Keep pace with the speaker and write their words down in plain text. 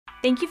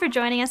Thank you for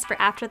joining us for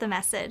After the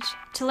Message.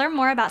 To learn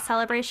more about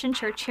Celebration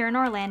Church here in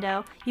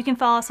Orlando, you can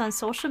follow us on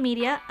social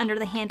media under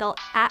the handle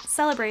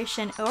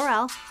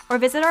 @CelebrationORL or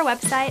visit our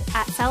website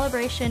at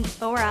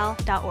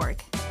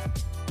celebrationorl.org.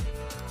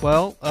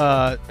 Well,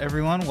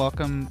 everyone,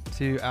 welcome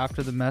to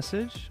After the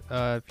Message.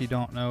 If you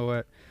don't know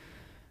what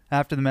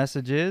After the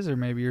Message is, or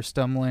maybe you're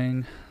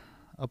stumbling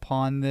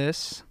upon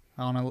this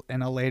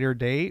in a later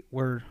date,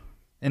 we're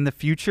in the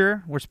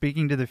future. We're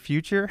speaking to the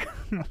future,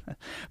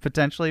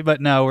 potentially. But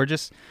no, we're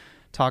just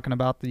talking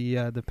about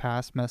the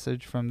past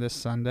message from this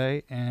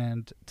Sunday.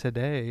 And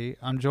today,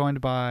 I'm joined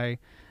by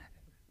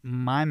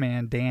my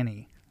man,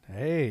 Danny.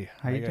 Hey.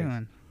 How you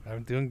doing?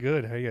 I'm doing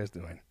good. How you guys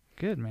doing?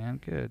 Good, man.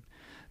 Good.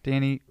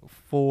 Danny,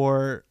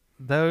 for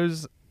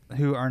those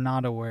who are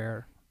not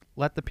aware,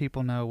 let the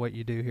people know what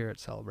you do here at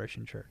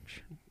Celebration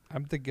Church.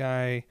 I'm the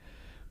guy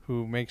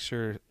who makes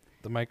sure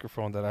the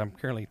microphone that I'm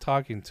currently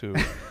talking to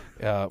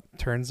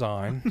turns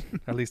on.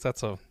 At least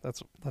that's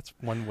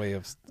one way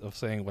of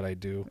saying what I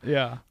do.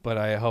 Yeah. But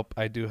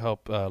I do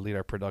help lead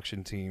our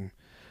production team,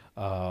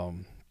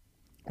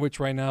 which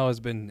right now has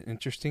been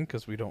interesting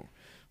because we don't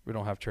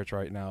have church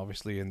right now,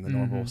 obviously in the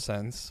normal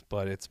sense.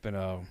 But it's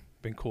been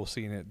cool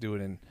seeing it do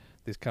it in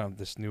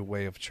this new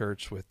way of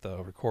church with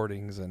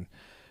recordings and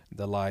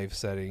the live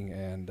setting.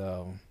 And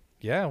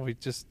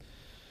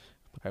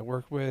I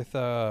work with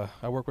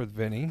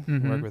Vinny.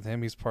 I work with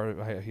him. He's part of.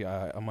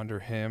 I'm under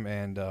him,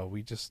 and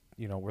we just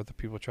we're the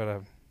people try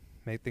to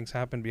make things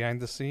happen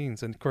behind the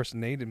scenes. And of course,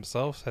 Nate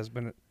himself has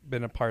been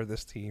a part of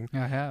this team.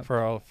 I have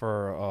for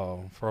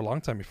a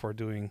long time before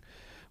doing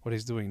what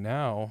he's doing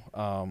now.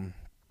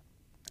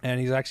 And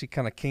he's actually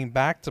kind of came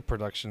back to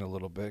production a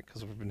little bit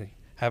because we've been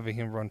having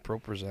him run Pro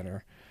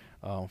Presenter.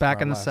 Back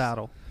in the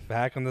saddle.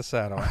 Back on the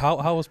saddle.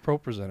 How was Pro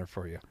Presenter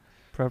for you?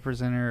 Pro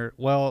Presenter.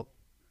 Well,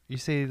 you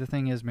see, the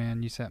thing is,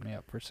 man, you set me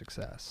up for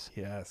success.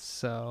 Yes.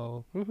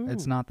 So Woohoo.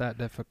 It's not that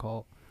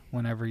difficult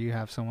whenever you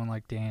have someone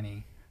like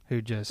Danny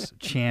who just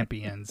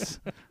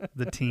champions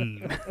the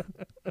team.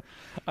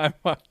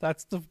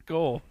 That's the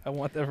goal. I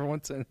want everyone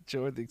to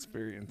enjoy the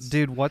experience.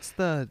 Dude, what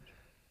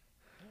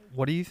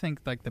do you think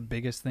like the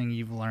biggest thing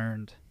you've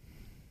learned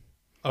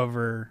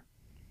over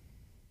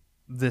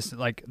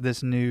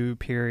this new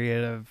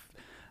period of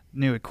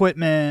new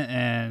equipment,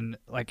 and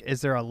like, is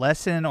there a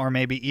lesson or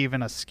maybe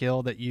even a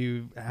skill that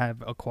you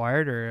have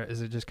acquired, or is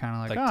it just kind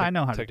of like I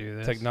know how to do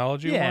this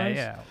technology wise?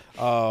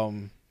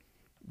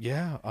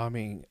 Yeah. I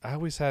mean, I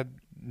always had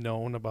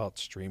known about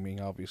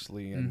streaming,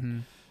 obviously,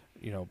 and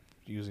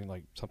using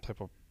like some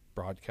type of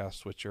broadcast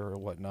switcher or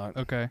whatnot.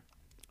 Okay.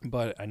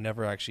 But I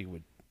never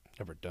actually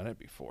ever done it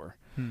before.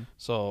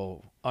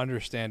 So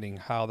understanding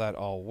how that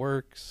all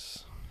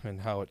works and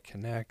how it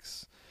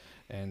connects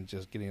and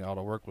just getting it all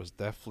to work was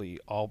definitely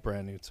all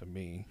brand new to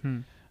me.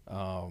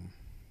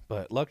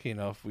 But lucky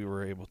enough, we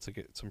were able to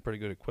get some pretty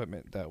good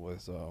equipment that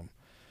was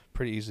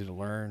pretty easy to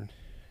learn.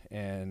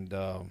 And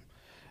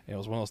it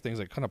was one of those things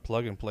like kind of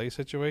plug and play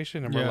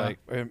situation. And we're like,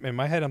 in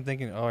my head, I'm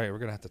thinking, all right, we're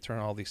going to have to turn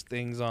all these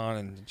things on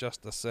and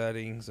adjust the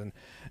settings. And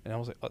I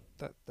was like, oh,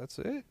 that's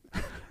it?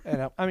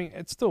 And I mean,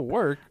 it still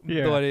worked,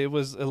 but it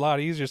was a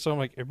lot easier. So I'm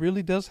like, it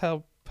really does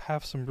have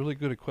some really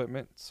good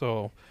equipment.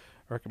 So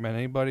I recommend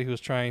anybody who's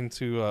trying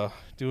to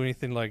do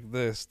anything like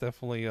this,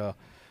 definitely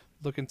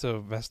look into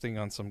investing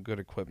on some good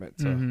equipment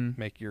to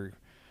make your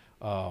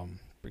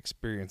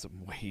experience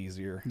way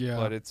easier. Yeah.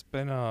 But it's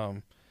been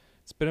a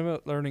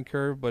learning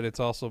curve, but it's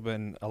also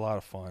been a lot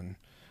of fun.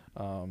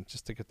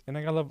 Just to get, and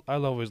I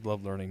always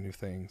love learning new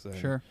things. And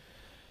Sure.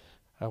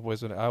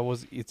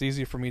 It's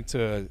easy for me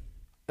to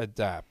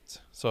adapt.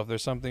 So if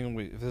there's something,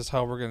 if this is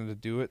how we're going to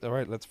do it, all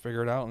right, let's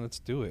figure it out and let's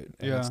do it.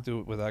 And let's do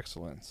it with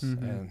excellence.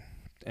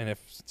 And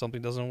if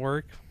something doesn't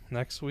work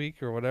next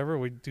week or whatever,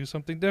 we do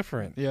something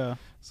different. Yeah.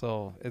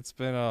 So it's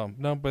been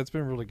but it's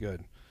been really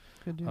good.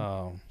 Good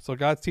deal. So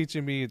God's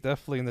teaching me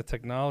definitely in the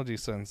technology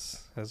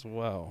sense as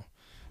well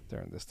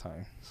during this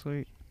time.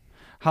 Sweet.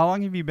 How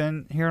long have you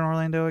been here in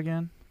Orlando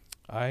again?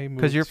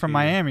 Because you're from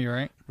Miami,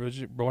 right?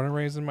 Born and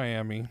raised in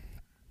Miami.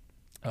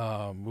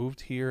 Moved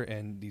here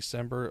in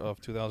December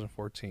of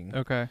 2014.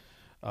 Okay.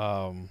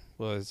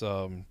 Was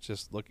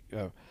just look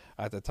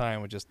at the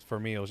time.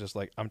 For me, it was just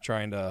like I'm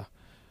trying to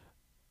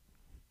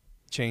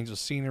change the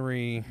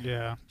scenery.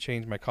 Yeah.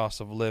 Change my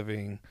cost of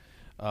living.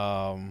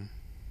 But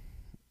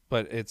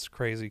it's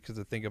crazy because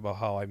to think about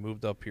how I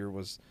moved up here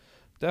was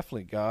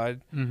definitely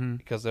God,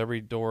 because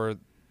every door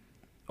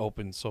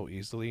opened so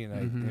easily,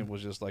 and it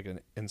was just like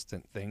an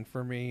instant thing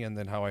for me. And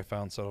then how I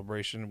found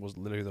Celebration was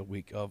literally the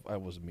week of I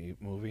was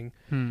moving,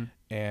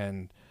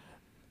 and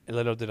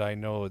little did I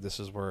know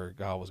this is where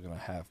God was going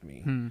to have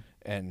me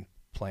and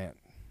plant,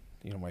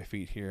 my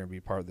feet here and be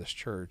part of this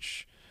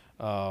church.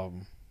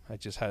 I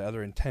just had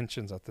other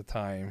intentions at the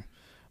time,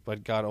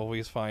 but God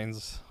always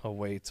finds a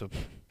way to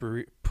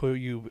put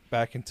you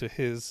back into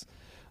His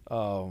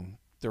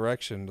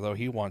direction, though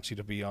He wants you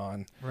to be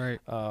on. Right.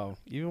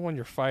 Even when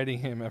you're fighting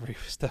Him every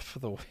step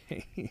of the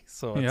way.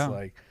 So it's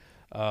like,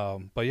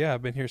 but yeah,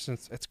 I've been here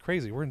since. It's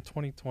crazy. We're in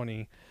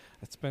 2020.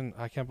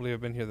 I can't believe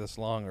I've been here this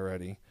long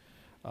already.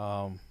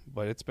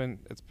 But it's been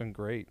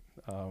great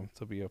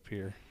to be up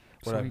here.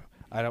 Sweet.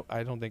 I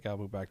don't think I'll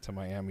move back to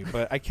Miami,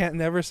 but I can't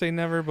never say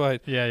never.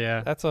 But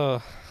Yeah. that's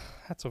a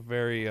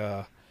very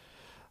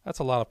that's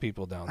a lot of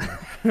people down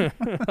there.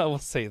 I will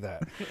say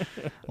that.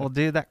 Well,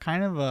 dude, that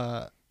kind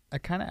of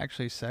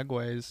actually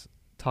segues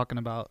talking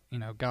about,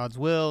 God's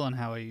will and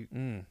how he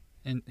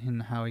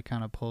and how he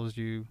kind of pulls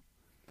you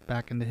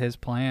back into his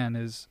plan.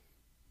 Is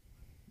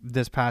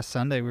this past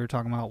Sunday we were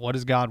talking about what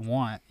does God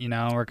want?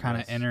 We're kind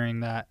of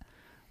entering a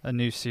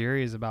new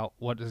series about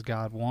what does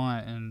God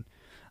want,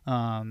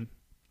 and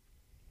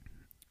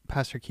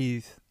Pastor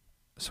Keith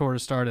sort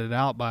of started it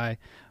out by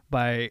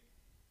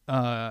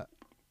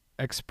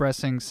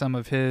expressing some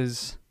of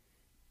his,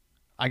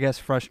 I guess,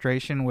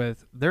 frustration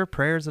with there are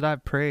prayers that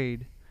I've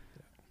prayed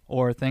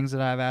or things that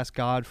I've asked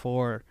God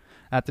for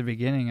at the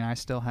beginning, and I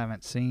still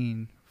haven't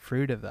seen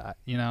fruit of that,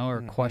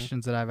 or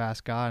questions that I've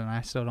asked God and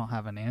I still don't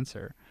have an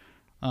answer.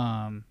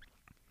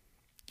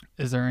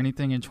 Is there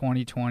anything in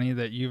 2020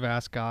 that you've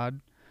asked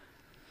God?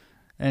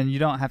 And you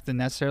don't have to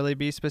necessarily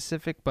be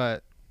specific,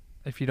 but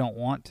if you don't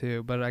want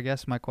to, but I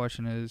guess my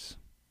question is,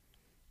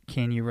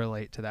 can you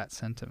relate to that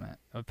sentiment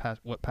of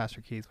what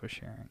Pastor Keith was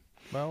sharing?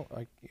 Well,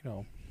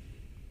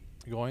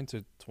 going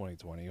to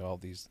 2020, all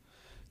these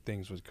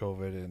things with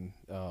COVID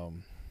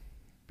and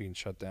being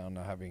shut down,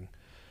 not having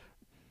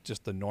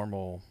just the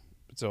normal.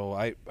 So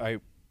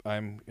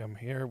I'm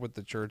here with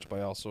the church, but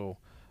I also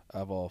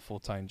have a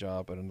full-time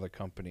job at another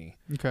company.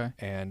 Okay.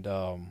 And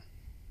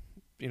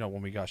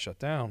when we got shut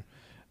down,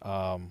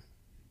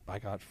 I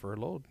got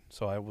furloughed,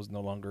 so I was no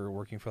longer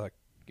working for that.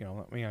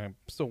 I'm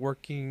still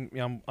working.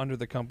 I'm under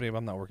the company, but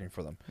I'm not working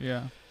for them.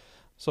 Yeah.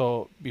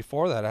 So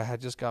before that, I had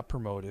just got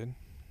promoted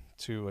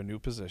to a new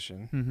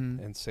position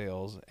in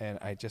sales, and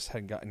I just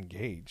hadn't got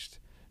engaged.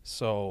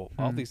 So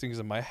all these things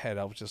in my head,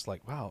 I was just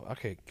like, wow,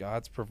 okay,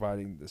 God's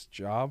providing this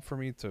job for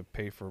me to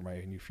pay for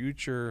my new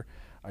future.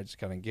 I just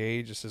got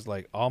engaged. This is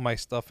like all my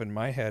stuff in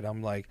my head.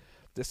 I'm like,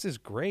 this is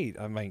great.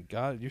 I'm like,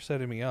 God, you're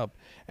setting me up.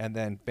 And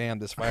then bam,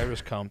 this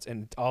virus comes,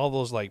 and all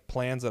those like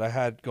plans that I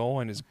had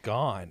going is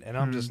gone. And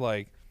I'm just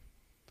like,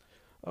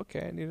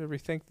 okay, I need to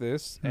rethink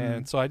this.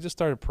 And so I just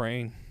started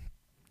praying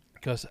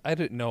because I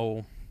didn't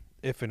know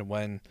if and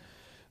when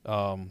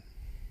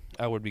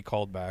I would be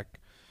called back.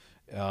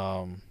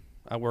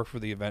 I work for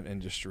the event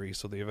industry,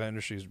 so the event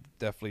industry has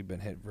definitely been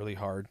hit really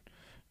hard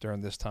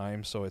during this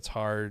time. So it's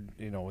hard,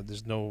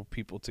 there's no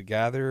people to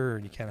gather,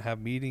 and you can't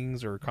have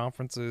meetings or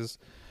conferences.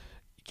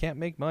 You can't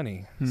make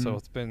money.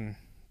 So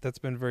that's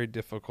been very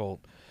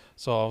difficult.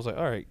 So I was like,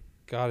 all right,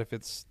 God,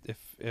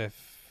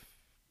 if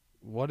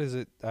what is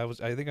it?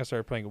 I think I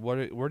started praying.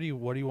 Where do you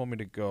want me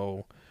to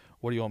go?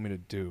 What do you want me to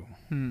do?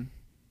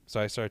 So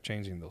I started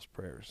changing those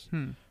prayers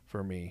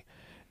for me.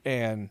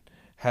 And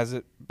has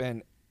it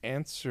been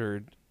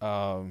answered?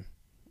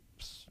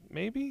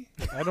 Maybe.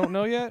 I don't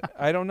know yet.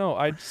 I don't know.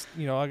 I just,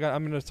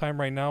 I'm in a time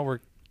right now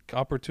where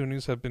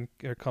opportunities have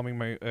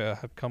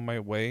come my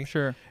way.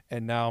 Sure.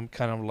 And now I'm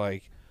kind of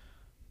like,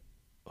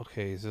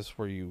 okay, is this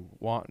where you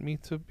want me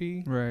to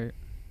be? Right.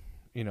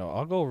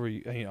 I'll go over.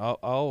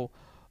 I'll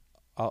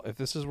if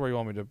this is where you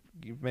want me to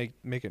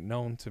make it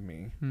known to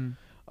me.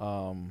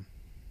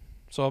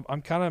 So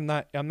I'm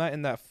not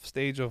in that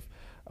stage of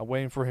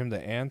waiting for him to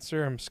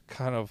answer. I'm just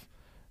kind of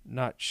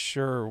not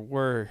sure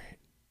where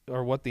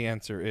or what the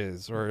answer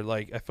is, or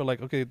like I feel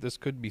like, okay, this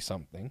could be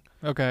something.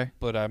 Okay.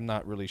 But I'm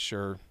not really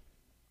sure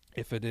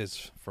if it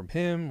is from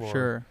him or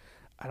sure.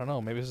 I don't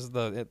know. Maybe this is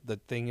the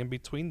thing in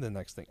between the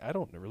next thing. I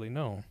don't really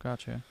know.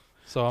 Gotcha.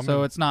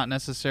 So it's not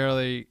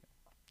necessarily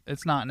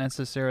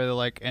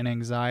like an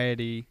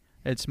anxiety.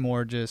 It's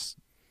more just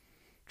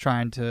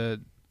trying to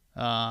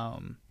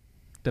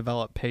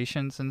develop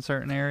patience in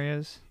certain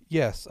areas.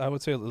 Yes, I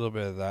would say a little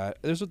bit of that.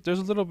 There's a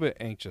little bit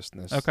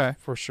anxiousness. Okay.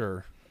 For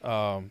sure.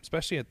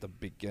 Especially at the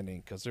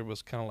beginning, because there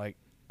was kind of like,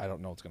 I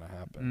don't know what's going to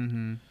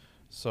happen.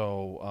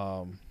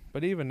 So,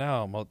 but even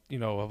now, I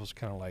was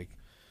kind of like,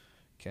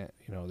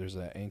 there's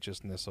that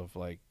anxiousness of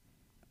like,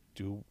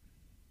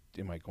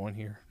 am I going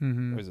here?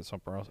 Or is it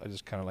somewhere else? I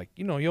just kind of like,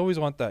 you always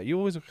want that. You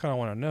always kind of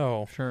want to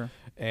know. Sure.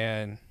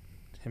 And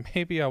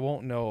maybe I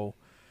won't know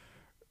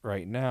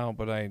right now,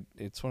 but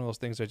it's one of those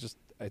things as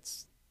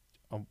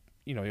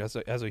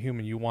a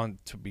human, you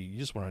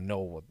just want to know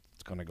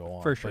what's going to go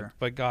on. For sure.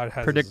 But God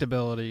has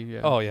predictability.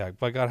 Yeah. Oh yeah.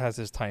 But God has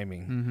his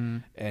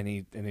timing, and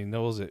he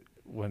knows it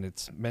when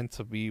it's meant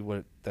to be.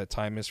 What that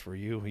time is for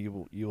you, it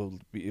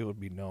will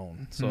be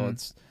known. So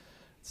it's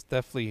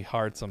definitely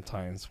hard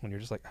sometimes when you're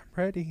just like, I'm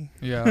ready.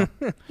 Yeah.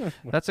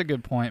 That's a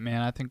good point,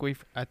 man.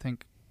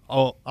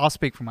 I'll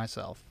speak for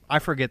myself. I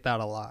forget that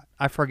a lot.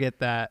 I forget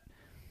that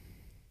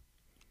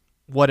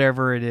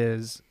whatever it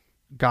is,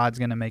 God's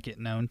going to make it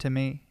known to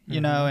me,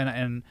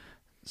 and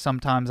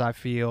sometimes I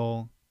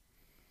feel,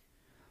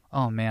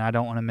 oh man, I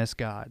don't want to miss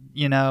God,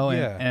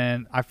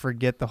 and I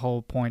forget the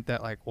whole point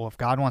that like, well, if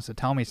God wants to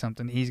tell me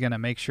something, he's going to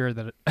make sure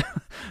that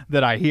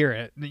that I hear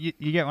it.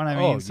 You get what I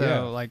mean? Oh, so yeah.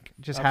 like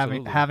just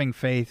Absolutely. having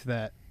faith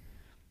that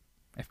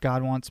if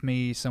God wants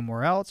me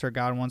somewhere else, or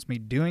God wants me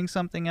doing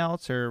something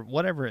else, or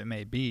whatever it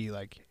may be,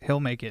 like he'll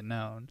make it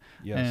known.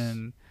 Yes.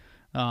 And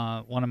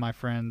one of my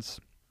friends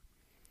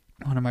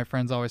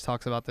always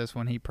talks about this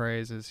when he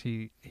prays, is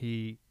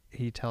he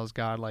tells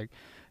God, like,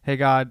 hey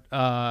God,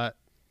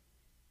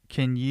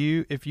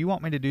 if you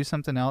want me to do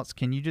something else,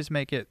 can you just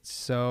make it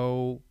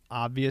so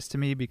obvious to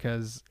me,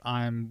 because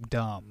I'm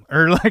dumb,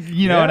 or like,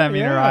 you know what I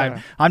mean?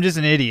 Or I'm just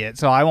an idiot,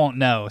 so I won't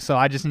know. So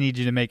I just need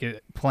you to make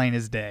it plain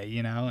as day,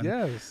 you know? And,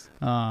 yes.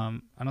 I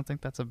don't think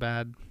that's a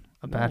bad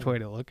way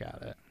to look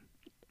at it.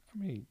 I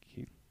mean,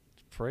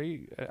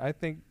 I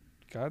think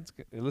God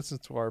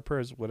listens to our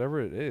prayers,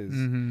 whatever it is,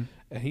 and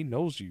he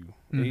knows you.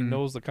 And he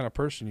knows the kind of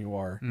person you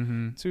are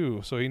too.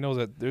 So he knows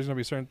that there's going to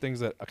be certain things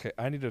that, okay,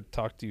 I need to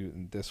talk to you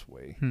in this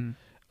way.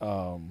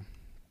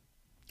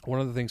 One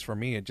of the things for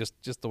me,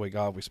 just the way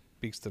God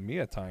speaks to me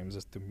at times,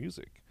 is through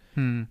music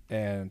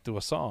and through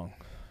a song.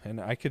 And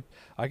I could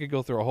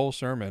go through a whole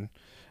sermon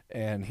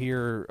and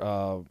hear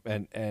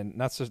and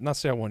not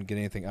say I wouldn't get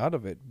anything out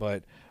of it,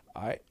 but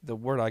the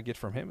word I get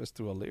from him is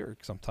through a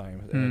lyric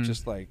sometimes, and it's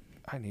just like,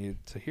 I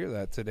needed to hear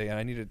that today,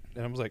 and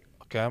I was like,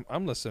 okay,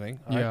 I'm listening.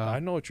 Yeah. I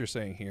know what you're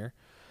saying here.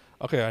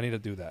 Okay, I need to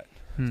do that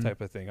type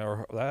of thing,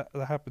 or that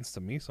happens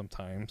to me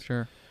sometimes.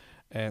 Sure.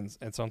 And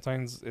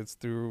sometimes it's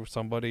through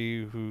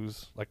somebody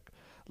who's like,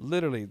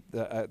 literally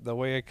the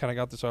way I kind of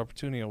got this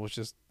opportunity was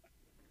just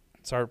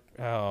out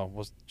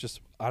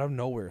of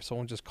nowhere.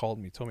 Someone just called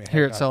me, told me,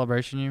 here at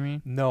Celebration, you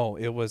mean? No,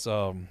 it was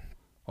or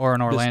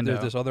in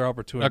Orlando. This other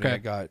opportunity I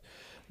got.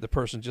 The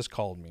person just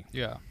called me.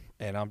 Yeah.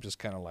 And I'm just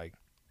kind of like,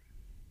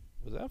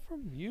 was that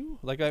from you?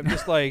 Like, I'm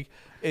just like,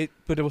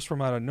 but it was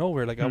from out of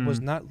nowhere. Like, I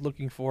was not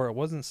looking for it. I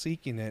wasn't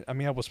seeking it. I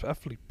mean, I was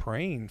definitely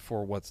praying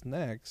for what's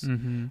next,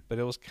 but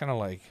it was kind of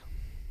like,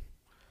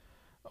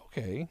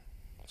 okay.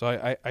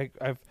 So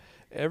I've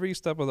every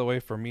step of the way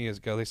for me is,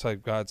 at least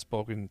like God's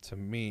spoken to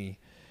me.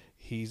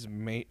 He's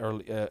made, or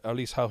at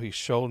least how he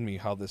showed me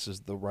how this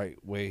is the right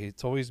way.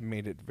 It's always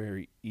made it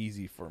very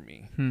easy for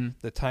me.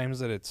 The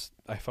times that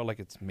I felt like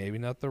it's maybe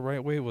not the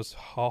right way was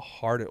how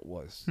hard it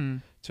was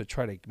to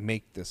try to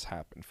make this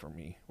happen for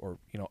me, or,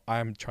 you know,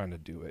 I'm trying to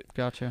do it.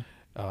 Gotcha.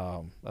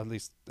 At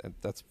least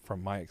that's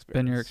from my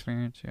experience. Been your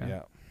experience,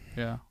 yeah.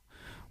 Yeah.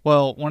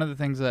 Well, one of the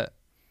things that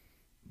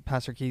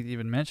Pastor Keith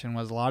even mentioned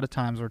was, a lot of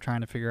times we're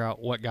trying to figure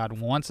out what God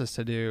wants us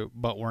to do,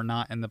 but we're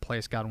not in the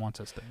place God wants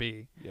us to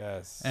be.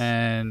 Yes.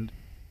 And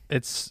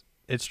it's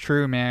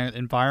true, man.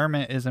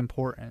 Environment is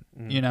important,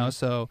 you know.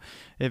 So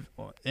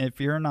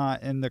if you're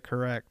not in the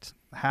correct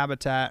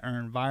habitat or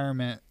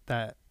environment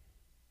that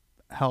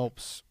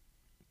helps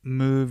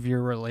move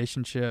your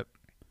relationship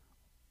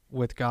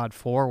with God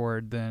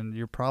forward, then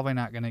you're probably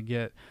not going to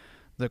get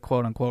the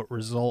quote unquote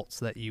results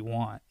that you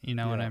want. You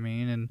know what I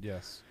mean? And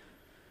yes.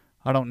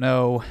 I don't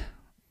know,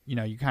 you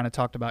know, you kind of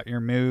talked about your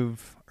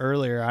move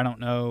earlier. I don't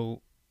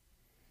know,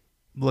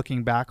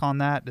 looking back on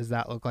that, does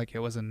that look like it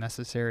was a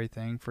necessary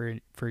thing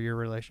for your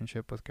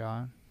relationship with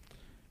God?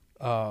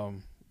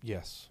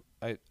 Yes.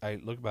 I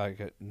look back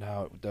at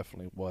now, it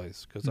definitely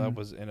was, because I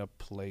was in a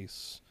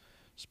place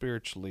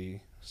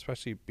spiritually,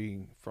 especially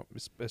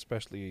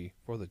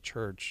for the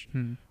church,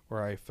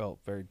 where I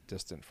felt very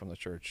distant from the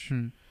church.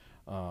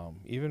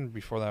 Even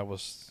before that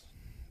was,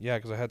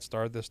 because I had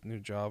started this new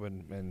job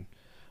and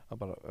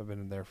I've been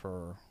in there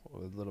for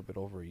a little bit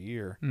over a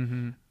year,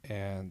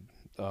 and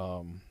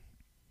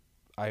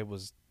I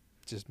was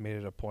just made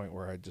it a point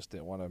where I just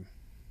didn't want to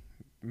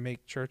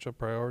make church a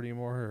priority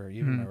more, or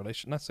even my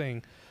relation. Not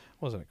saying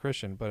I wasn't a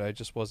Christian, but I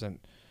just wasn't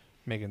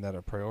making that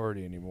a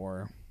priority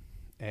anymore.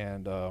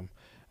 And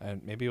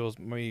maybe it was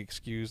my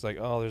excuse, like,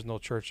 oh, there's no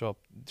church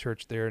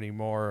there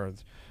anymore. Or,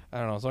 I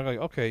don't know. So I'm like,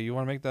 okay, you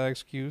want to make that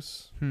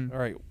excuse? All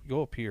right,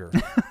 go up here,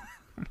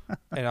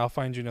 and I'll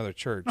find you another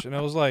church. And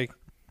I was like.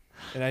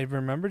 And I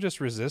remember just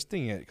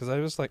resisting it, because I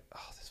was like,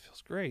 oh, this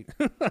feels great.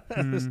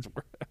 This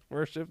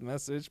worship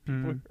message,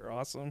 people are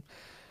awesome.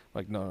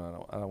 Like,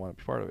 no, I don't want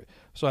to be part of it.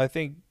 So I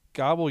think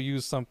God will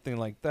use something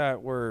like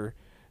that where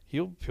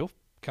he'll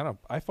kind of,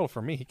 I felt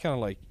for me, he kind of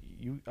like,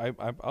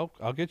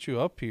 I'll get you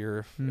up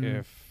here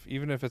if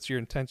even if it's your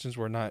intentions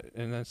were not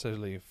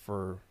necessarily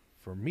for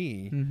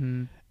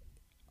me,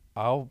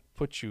 I'll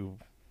point you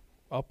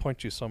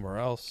somewhere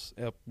else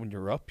up when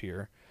you're up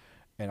here,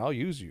 and I'll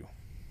use you.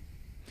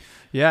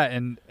 Yeah,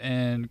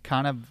 and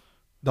kind of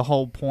the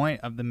whole point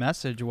of the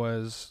message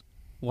was,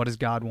 what does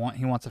God want?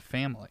 He wants a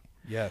family.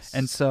 Yes.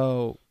 And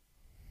so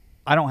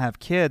I don't have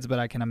kids, but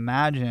I can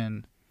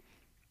imagine,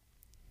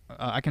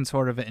 I can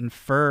sort of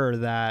infer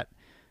that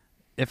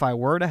if I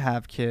were to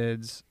have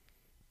kids,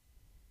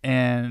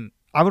 and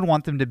I would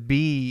want them to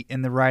be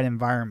in the right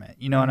environment,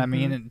 you know what I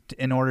mean,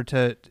 in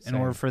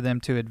order for them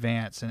to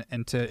advance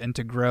and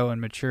to grow and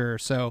mature.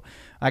 So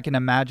I can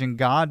imagine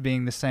God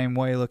being the same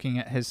way, looking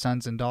at his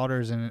sons and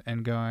daughters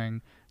and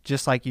going,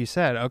 just like you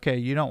said, okay,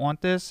 you don't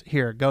want this?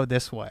 Here, go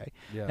this way.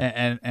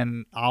 Yeah.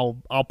 And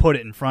I'll put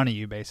it in front of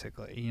you,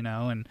 basically, you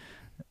know, and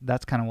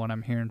that's kind of what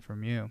I'm hearing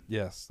from you.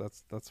 Yes,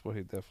 that's what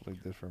he definitely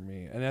did for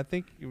me. And I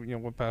think, you know,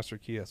 what Pastor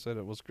Kia said,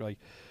 it was like,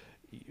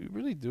 you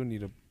really do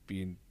need to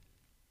being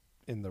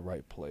in the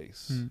right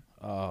place.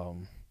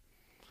 I'm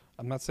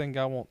not saying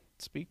God won't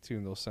speak to you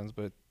in those sense,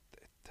 but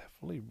it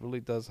definitely really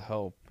does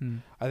help.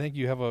 I think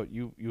you have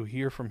you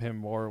hear from him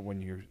more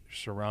when you're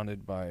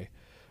surrounded by,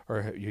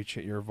 or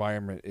your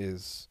environment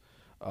is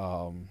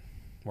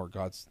more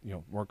God's,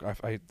 more,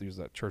 I use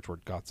that church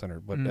word,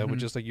 God-centered, but it would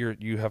just like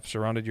you have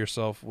surrounded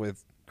yourself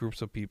with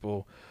groups of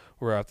people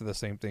who are after the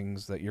same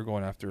things that you're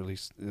going after, at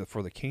least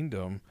for the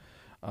kingdom.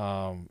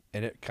 And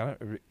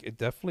it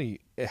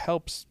definitely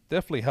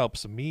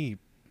helps me.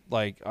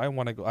 Like, I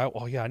want to go,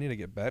 I need to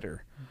get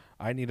better.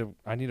 I need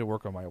to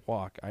work on my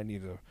walk. I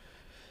need to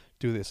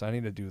do this. I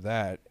need to do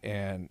that.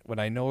 And when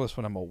I notice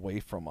when I'm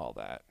away from all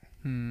that,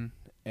 and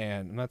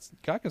that's,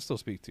 God can still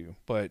speak to you,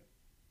 but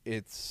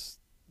it's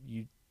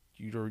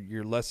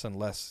you're less and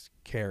less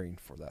caring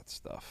for that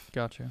stuff.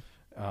 Gotcha.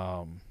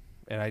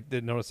 And I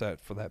did notice that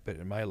for that bit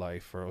in my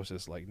life, where I was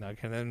just like, no.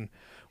 And then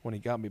when he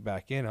got me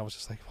back in, I was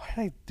just like, why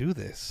did I do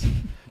this?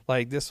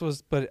 Like, this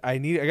was, but I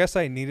guess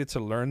I needed to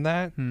learn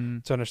that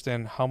to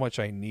understand how much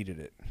I needed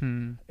it.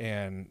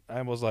 And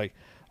I was like,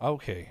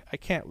 okay, I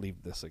can't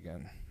leave this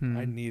again.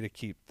 I need to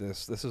keep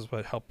this. This is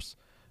what helps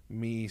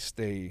me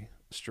stay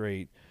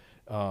straight.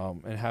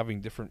 And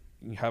having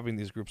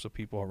these groups of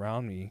people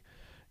around me,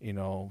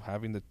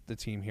 having the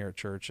team here at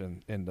church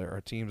and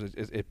our teams,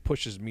 it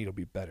pushes me to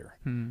be better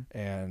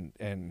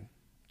and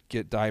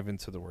dive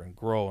into the word and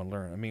grow and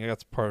learn. I mean,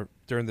 that's part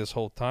during this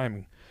whole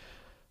time.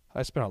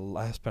 I spent a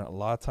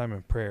lot of time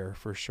in prayer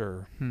for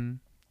sure.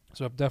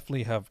 So I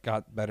definitely have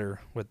got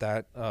better with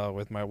that,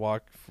 with my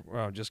walk,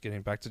 just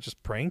getting back to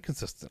just praying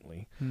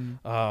consistently.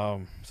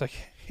 It's like,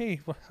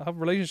 hey, I have a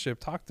relationship,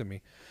 talk to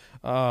me.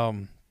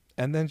 And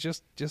then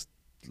just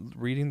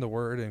reading the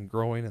word and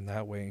growing in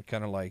that way, and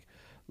kind of like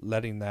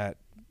letting that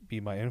be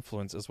my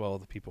influence as well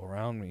as the people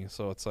around me.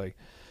 So it's like,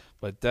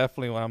 but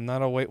definitely when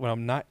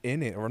I'm not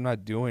in it or I'm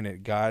not doing it,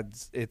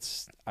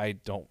 it's like,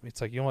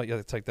 it's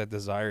like that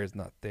desire is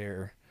not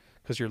there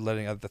because you're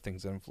letting other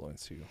things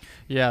influence you.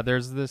 Yeah.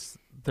 There's this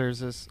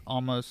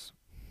almost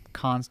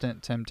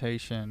constant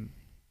temptation.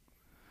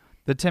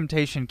 The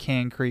temptation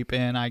can creep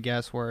in, I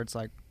guess, where it's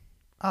like,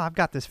 oh, I've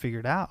got this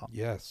figured out.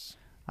 Yes.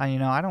 I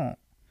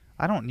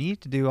don't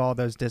need to do all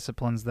those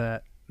disciplines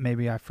that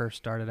maybe I first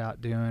started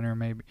out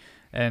doing,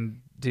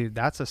 and dude,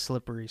 that's a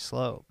slippery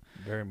slope.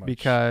 Very much.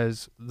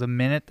 Because the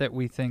minute that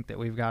we think that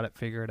we've got it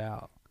figured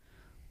out,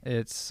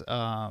 it's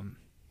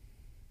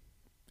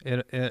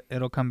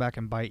it'll come back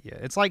and bite you.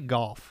 It's like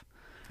golf.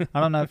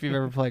 I don't know if you've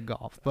ever played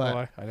golf,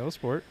 but I know the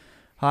sport.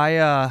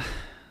 I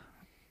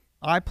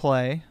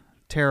play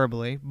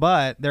terribly,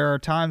 but there are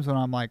times when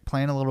I'm like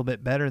playing a little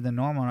bit better than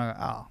normal, and I go,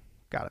 oh,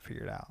 got it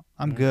figured out.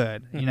 I'm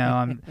good.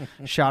 I'm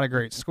shot a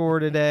great score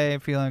today,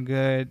 feeling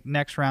good.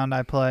 Next round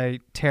I play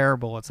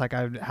terrible. It's like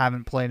I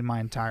haven't played in my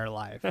entire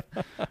life.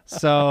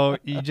 So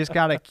you just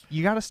gotta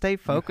stay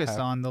focused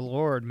on the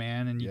Lord,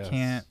 man, and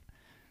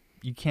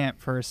you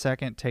can't for a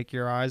second take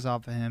your eyes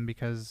off of him,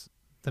 because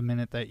the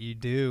minute that you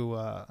do,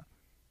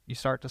 you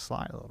start to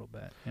slide a little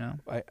bit.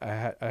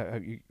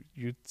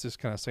 You just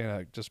kind of saying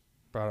that just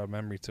brought a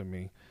memory to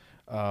me.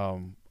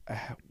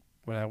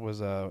 When I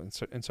was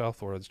in South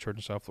Florida, this church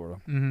in South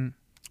Florida,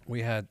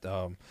 we had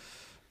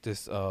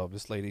this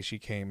lady. She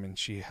came and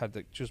she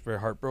was very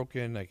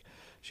heartbroken. Like,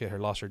 she had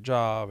lost her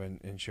job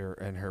and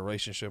her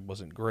relationship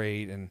wasn't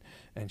great. And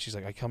she's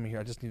like, I come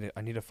here,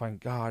 I need to find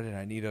God, and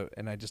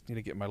I just need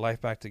to get my life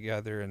back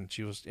together. And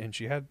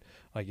she had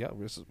like,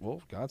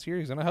 God's here,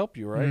 he's gonna help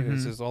you, right? And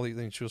this is all these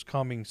things. She was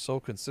coming so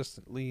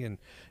consistently, and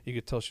you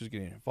could tell she was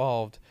getting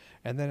involved.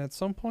 And then at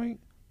some point,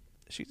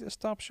 she just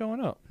stopped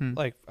showing up,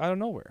 like out of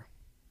nowhere.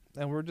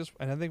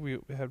 And I think we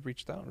had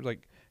reached out. We're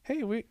like,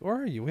 hey, where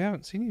are you? We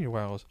haven't seen you in a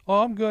while. Goes,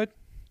 oh, I'm good.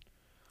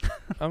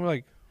 I'm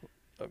like,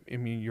 I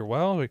mean, you're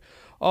well? Like,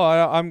 oh,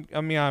 I'm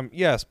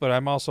yes, but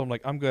I'm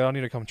like, I'm good. I don't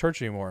need to come to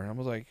church anymore. And I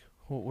was like,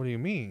 well, what do you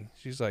mean?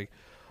 She's like,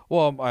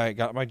 well, I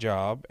got my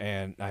job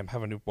and I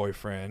have a new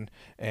boyfriend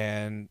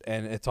and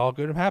it's all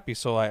good. I'm happy.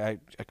 So I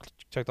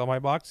checked all my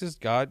boxes.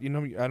 God, I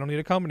don't need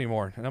to come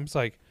anymore. And I'm just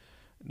like,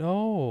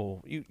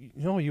 no,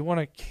 you want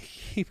to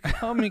keep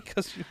coming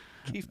because you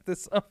keep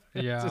this up.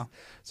 Yeah.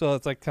 So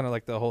it's like kind of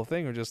like the whole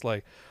thing. We're just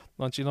like,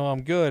 don't you know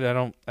I'm good? I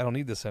don't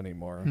need this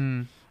anymore.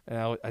 And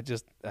I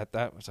just at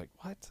that was like,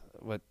 what?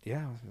 But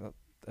yeah,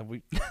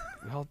 we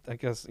all, I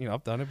guess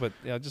I've done it, but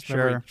yeah, just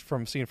remember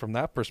from seeing from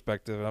that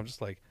perspective, and I'm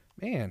just like,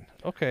 man,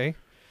 okay,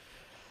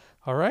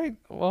 all right,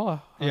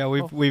 well, yeah,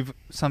 we've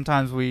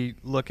sometimes we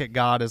look at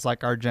God as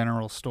like our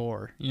general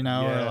store,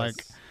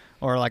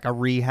 or like a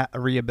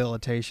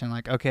rehabilitation.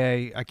 Like,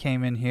 okay, I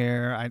came in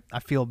here, I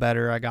feel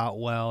better, I got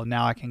well,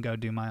 now I can go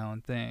do my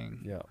own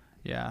thing.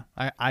 Yeah,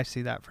 I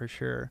see that for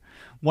sure.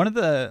 One of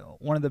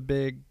the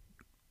big,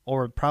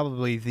 or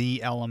probably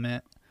the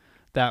element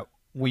that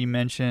we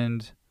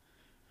mentioned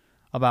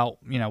about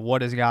what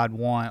does God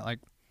want, like,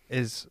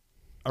 is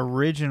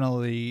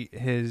originally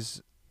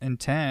his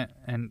intent,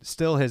 and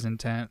still his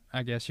intent,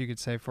 I guess you could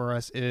say, for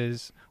us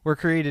is we're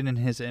created in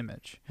his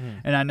image.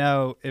 And I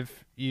know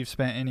if you've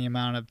spent any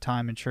amount of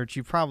time in church,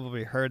 you've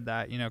probably heard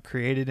that,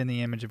 created in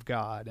the image of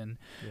God. And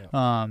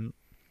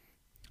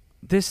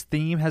this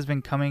theme has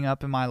been coming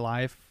up in my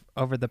life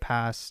over the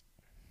past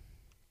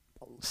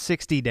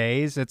 60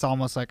 days. It's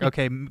almost like,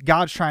 okay,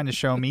 God's trying to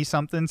show me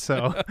something,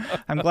 so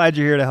I'm glad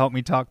you're here to help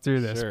me talk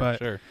through this.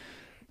 But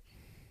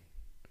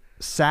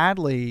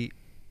sadly,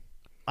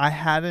 I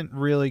hadn't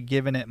really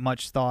given it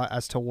much thought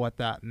as to what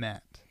that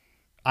meant.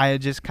 I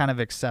had just kind of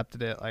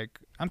accepted it, like,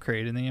 I'm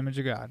created in the image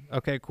of God.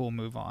 Okay, cool,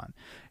 move on.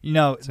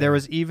 There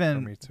was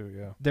even me too,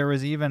 yeah. There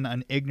was even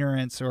an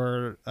ignorance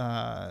or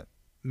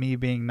me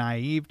being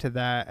naive to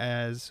that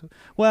as,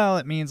 well,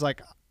 it means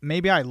like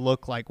maybe I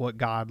look like what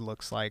God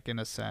looks like in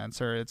a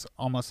sense, or it's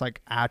almost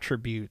like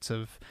attributes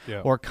of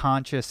or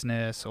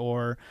consciousness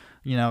or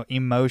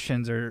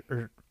emotions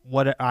or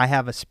what, I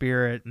have a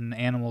spirit and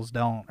animals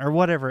don't, or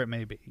whatever it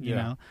may be, you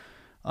know.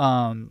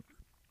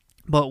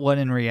 But what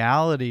in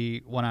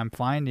reality, what I'm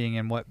finding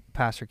and what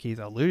Pastor Keith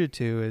alluded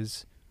to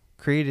is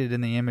created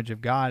in the image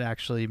of God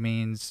actually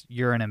means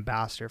you're an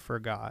ambassador for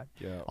God.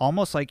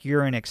 Almost like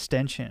you're an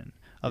extension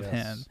of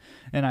him.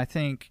 And I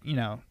think,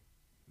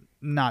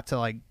 not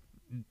to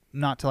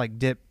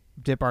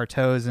dip our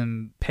toes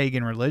in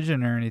pagan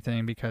religion or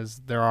anything,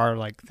 because there are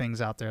like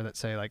things out there that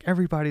say like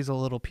everybody's a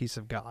little piece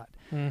of God.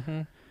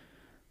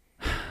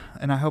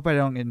 And I hope I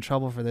don't get in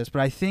trouble for this,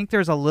 but I think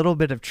there's a little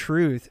bit of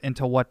truth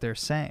into what they're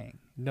saying.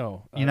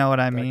 No. You know what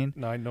I mean?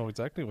 No, I know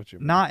exactly what you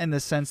mean. Not in the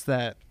sense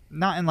that,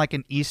 not in like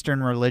an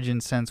Eastern religion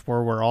sense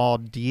where we're all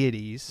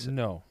deities.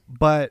 No.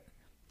 But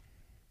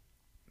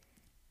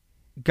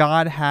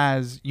God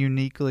has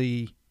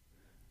uniquely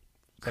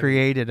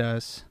created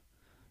us.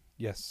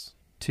 Yes.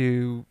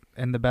 And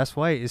the best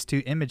way is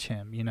to image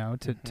him,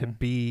 to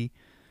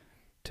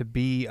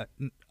be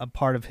a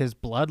part of his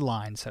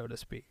bloodline, so to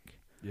speak.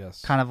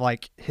 Yes. Kind of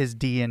like his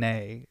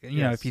DNA.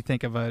 If you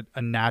think of a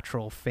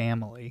natural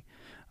family,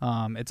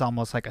 it's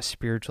almost like a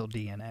spiritual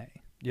DNA.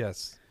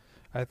 Yes.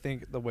 I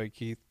think the way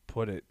Keith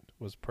put it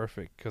was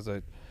perfect, because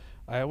I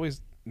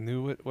always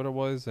knew what it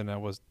was, and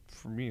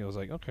for me, it was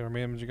like, okay, we're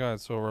made in the image of God,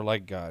 so we're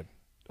like God.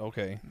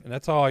 Okay. And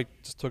that's how I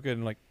just took it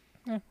and like,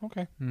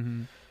 okay.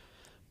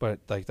 But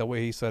like the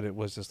way he said it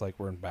was just like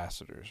we're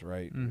ambassadors,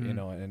 right? And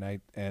I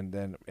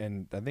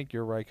think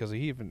you're right, because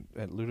he even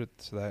alluded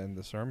to that in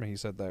the sermon. He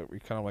said that we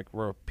kind of like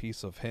we're a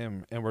piece of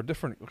him, and we're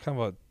different, kind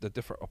of a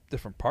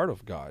different part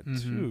of God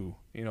too.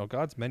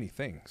 God's many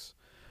things,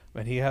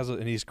 and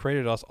he's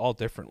created us all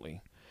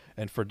differently,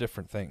 and for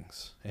different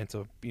things. And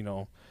to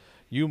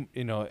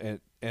and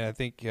I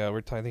think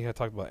I think I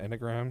talked about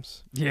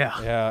enneagrams.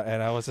 Yeah,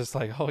 and I was just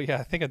like, oh yeah,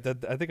 I think I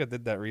did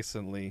that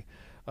recently.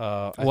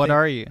 What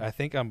are you? I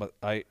think I'm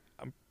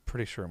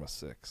pretty sure I'm a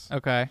 6.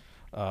 Okay.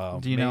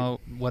 Do you know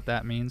what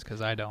that means?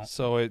 Because I don't.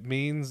 So it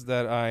means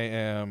that I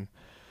am,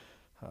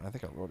 I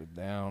think I wrote it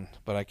down,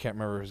 but I can't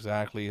remember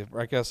exactly.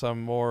 I guess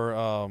I'm more,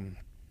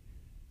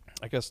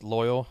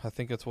 loyal. I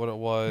think that's what it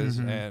was,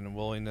 and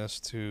willingness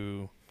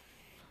to,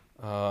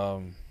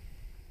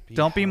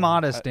 don't be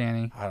modest,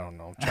 Danny. I don't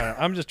know.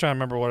 I'm just trying to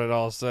remember what it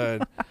all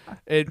said.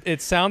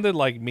 It sounded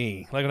like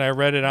me. Like when I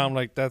read it out, I'm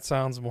like, that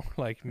sounds more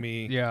like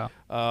me. Yeah.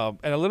 And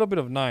a little bit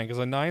of 9, because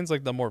a 9's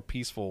like the more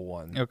peaceful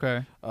one.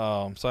 Okay.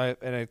 So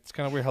it's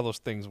kind of weird how those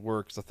things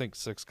work, because I think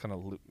 6 kind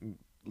of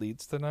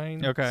leads to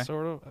 9. Okay.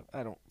 Sort of.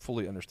 I don't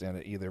fully understand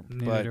it either.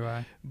 Neither do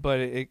I.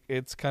 But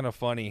it's kind of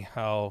funny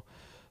how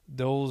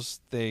those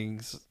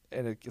things.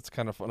 And it's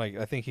kind of fun. Like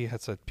I think he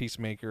had said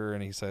peacemaker,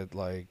 and he said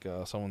like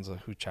someone's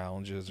who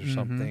challenges or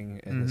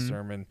something in the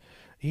sermon.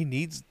 He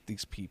needs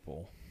these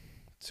people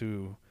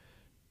to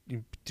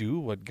do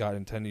what God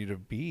intended you to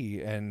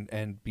be,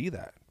 and be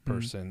that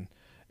person,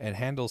 and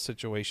handle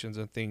situations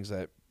and things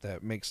that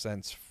make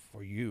sense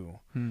for you.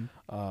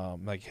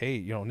 Like, hey,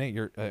 Nate,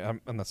 you're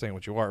I'm not saying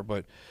what you are,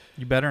 but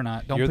you better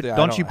not. Don't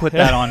you put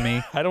that on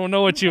me. I don't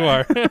know what you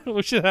are.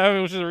 we should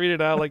read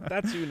it out. Like,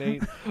 that's you,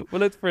 Nate.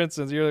 Well, for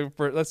instance,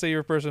 let's say you're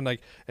a person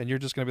like, and you're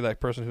just gonna be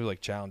that person who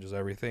like challenges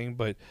everything,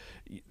 but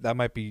that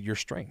might be your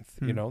strength.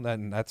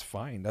 And that's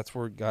fine. That's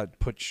where God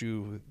puts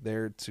you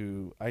there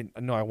to. I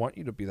want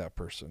you to be that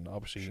person.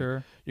 Obviously,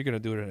 sure, you're gonna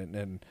do it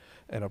in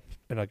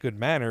a good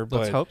manner.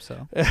 Let's hope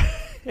so.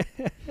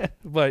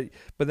 But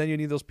then you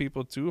need those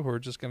people too who are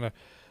just gonna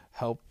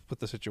help with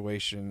the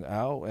situation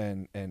out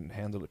and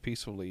handle it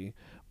peacefully.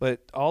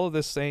 But all of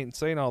this saying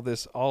all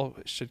this all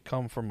should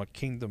come from a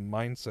kingdom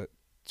mindset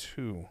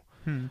too.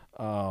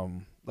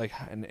 Like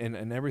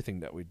in everything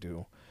that we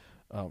do,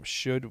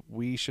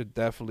 we should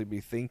definitely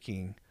be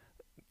thinking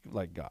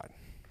like God,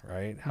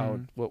 right?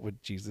 What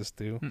would Jesus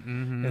do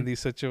in these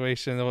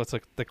situations? It's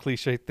like the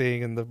cliche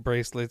thing and the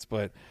bracelets,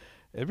 but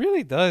it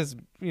really does,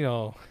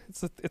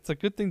 it's a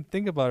good thing to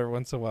think about every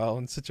once in a while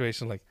in a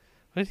situation like,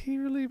 would he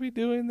really be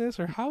doing this?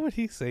 Or how would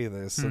he say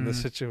this in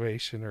this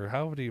situation? Or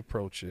how would he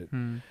approach it?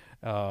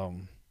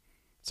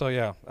 So,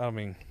 yeah, I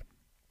mean,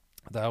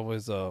 that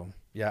was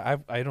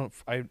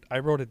I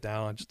wrote it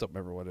down. I just don't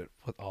remember what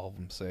all of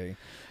them say.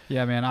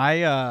 Yeah, man.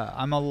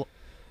 I'm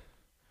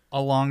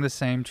along the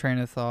same train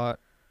of thought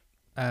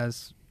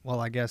as, well,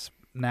 I guess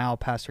now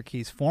Pastor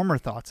Key's former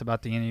thoughts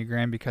about the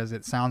Enneagram, because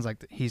it sounds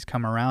like he's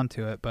come around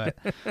to it, but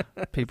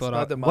people It's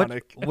not don't.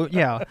 demonic.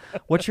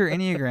 What's your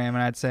Enneagram? And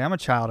I'd say, I'm a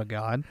child of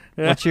God.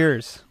 What's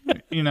yours?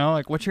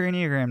 Like, what's your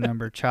Enneagram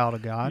number? Child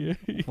of God.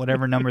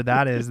 Whatever number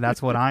that is,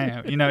 that's what I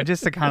am.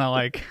 Just to kind of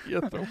like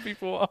Throw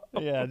people off.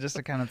 yeah, just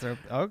to kind of throw.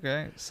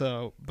 Okay,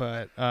 so,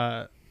 but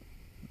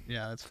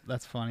yeah,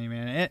 that's funny,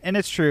 man, and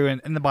it's true,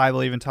 and the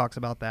Bible even talks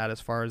about that as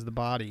far as the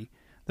body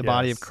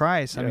of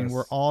Christ. I mean,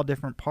 we're all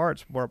different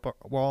parts. We're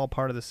all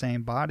part of the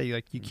same body.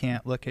 Like, you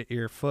can't look at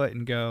your foot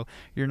and go,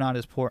 you're not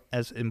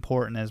as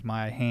important as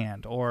my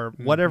hand, or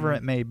whatever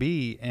it may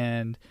be.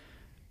 And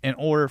in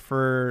order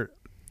for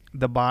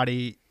the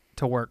body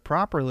to work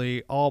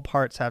properly, all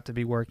parts have to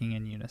be working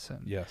in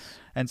unison. Yes.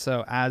 And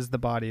so, as the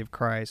body of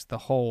Christ, the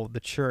whole, the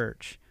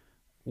church,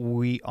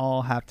 we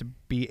all have to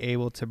be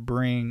able to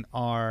bring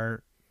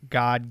our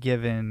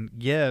God-given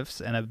gifts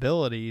and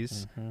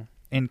abilities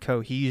in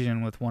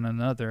cohesion with one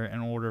another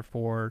in order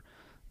for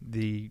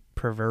the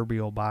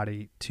proverbial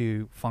body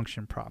to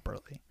function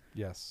properly.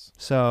 Yes.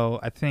 So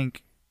I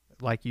think,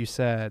 like you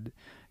said,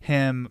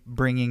 him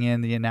bringing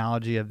in the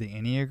analogy of the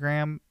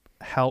Enneagram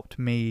helped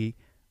me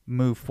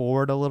move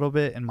forward a little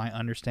bit in my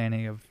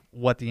understanding of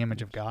what the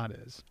image of God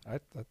is. I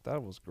thought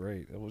that was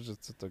great. It was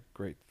just a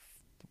great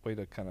way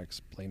to kind of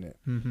explain it.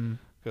 Mm-hmm.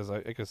 Because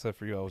like I said,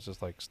 for you, I was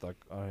just like stuck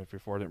on it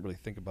before. I didn't really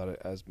think about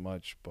it as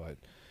much, but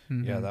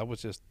yeah, that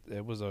was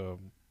it was a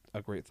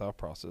great thought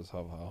process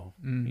of how,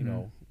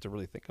 to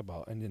really think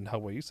about. And then how,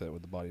 what you said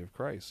with the body of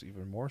Christ,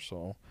 even more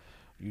so,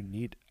 you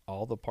need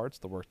all the parts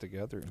to work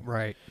together.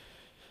 Right.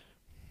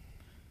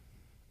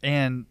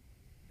 And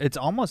it's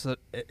almost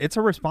it's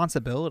a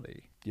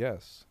responsibility.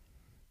 Yes.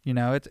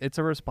 It's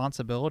a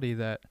responsibility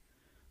that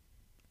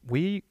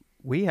we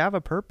have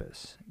a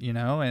purpose,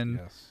 and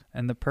yes.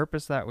 and the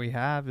purpose that we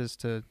have is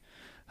to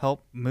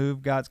help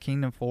move God's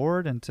kingdom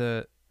forward,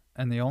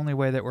 and the only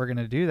way that we're going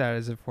to do that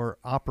is if we're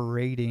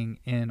operating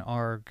in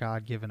our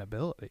God-given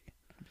ability.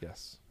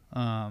 Yes.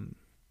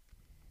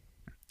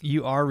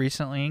 You are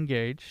recently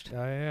engaged.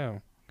 I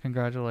am.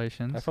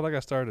 Congratulations. I felt like I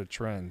started a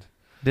trend.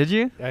 Did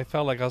you? I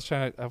felt like I was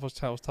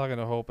talking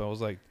to Hope. I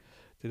was like,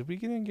 did we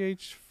get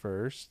engaged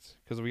first?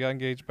 Because we got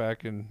engaged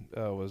back in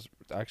was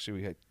actually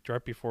we had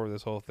right before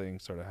this whole thing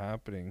started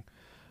happening,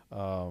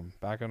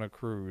 back on a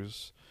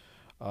cruise.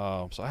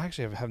 So I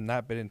actually have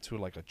not been into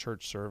like a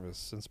church service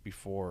since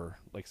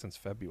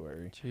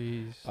February.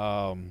 Jeez.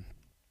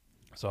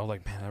 So I was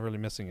like, man, I'm really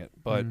missing it.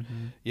 But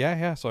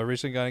yeah. So I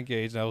recently got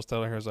engaged, and I was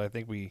telling her, so I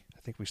think we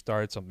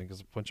started something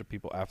because a bunch of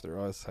people after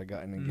us had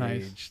gotten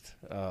engaged.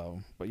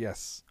 Nice. But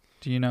yes.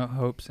 Do you know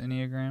Hope's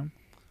Enneagram?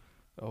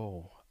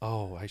 Oh,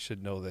 I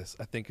should know this.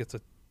 I think it's a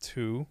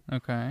 2.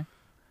 Okay.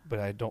 But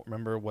I don't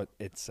remember what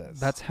it says.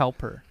 That's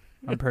helper.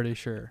 I'm pretty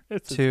sure.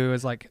 2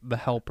 is like the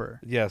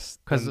helper. Yes.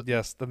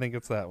 Yes, I think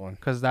it's that one.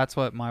 Because that's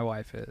what my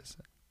wife is.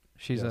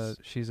 She's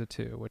a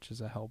 2, which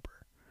is a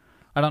helper.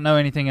 I don't know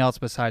anything else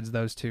besides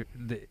those 2.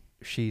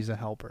 She's a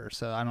helper,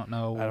 so I don't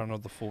know. I don't know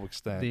the full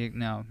extent.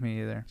 No,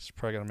 me either. She's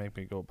probably gonna make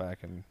me go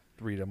back and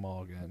read them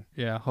all again.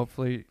 Yeah,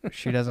 hopefully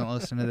she doesn't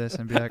listen to this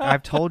and be like,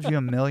 "I've told you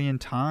a million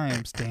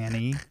times,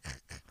 Danny."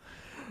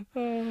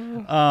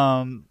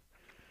 Kind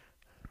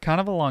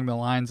of along the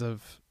lines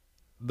of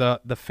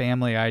the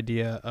family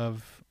idea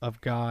of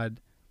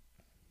God.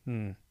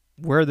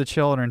 We're the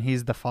children,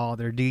 he's the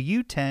father. Do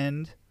you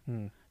tend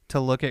to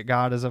look at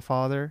God as a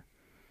father?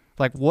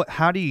 Like,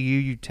 how do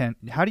you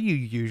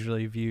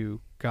usually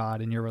view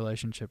God in your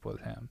relationship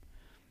with him?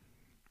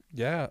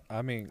 Yeah,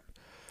 I mean,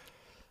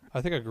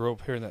 I think I grew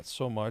up hearing that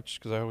so much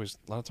because a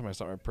lot of times I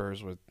start my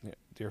prayers with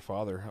 "Dear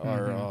Father,"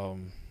 or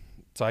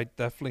so I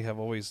definitely have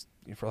always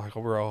felt like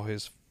we're all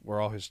his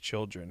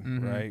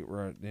children, right?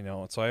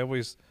 So I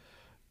always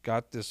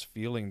got this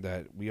feeling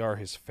that we are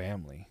his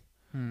family,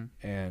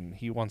 and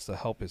he wants to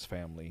help his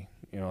family.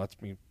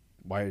 That's me.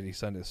 Why did he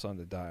send his son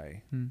to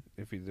die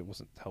if he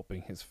wasn't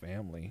helping his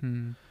family?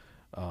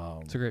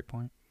 That's a great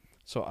point.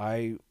 So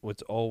I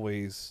was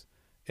always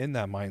in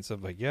that mindset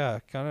of like,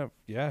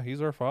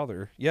 he's our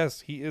father.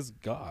 Yes, he is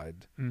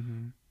God,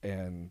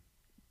 and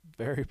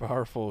very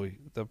powerful,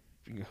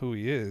 who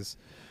he is.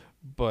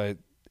 But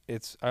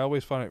I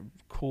always find it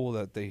cool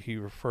that he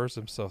refers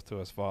himself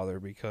to as father,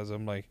 because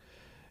I'm like,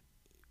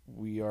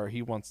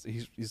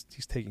 he's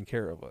taking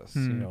care of us.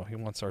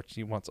 He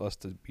wants us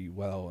to be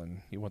well,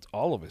 and he wants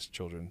all of his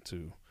children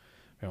to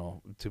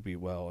be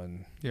well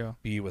and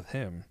be with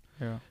him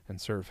and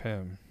serve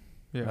him.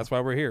 Yeah. That's why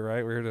we're here,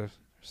 right? We're here to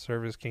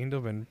serve his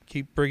kingdom and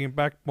keep bringing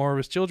back more of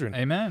his children.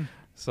 Amen.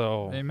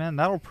 So amen.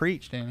 That'll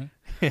preach, Danny.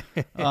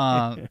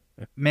 Man,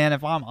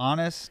 if I'm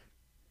honest,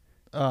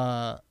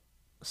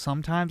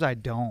 sometimes I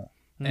don't.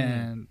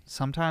 And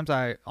sometimes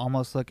I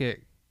almost look at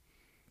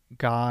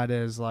God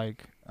as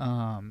like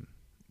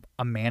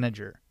a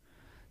manager,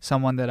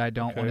 someone that I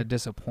don't want to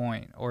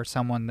disappoint, or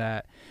someone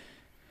that,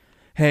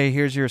 hey,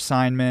 here's your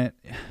assignment.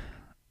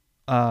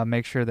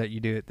 make sure that you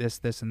do it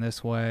this, and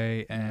this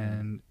way,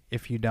 and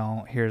if you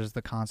don't, here's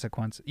the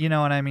consequence. You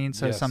know what I mean?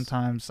 So Yes.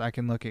 sometimes I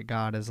can look at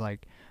God as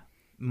like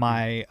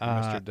my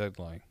Mr.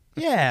 Deadline.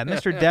 yeah,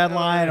 Mr.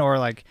 Deadline, or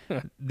like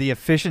the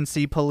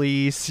efficiency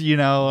police. You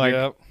know, like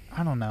Yep.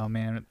 I don't know,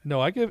 man.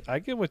 No, I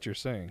get what you're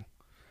saying,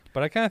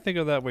 but I kind of think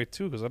of that way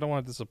too because I don't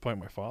want to disappoint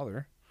my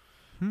father.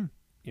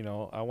 You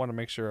know, I want to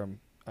make sure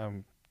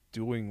I'm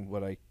doing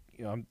what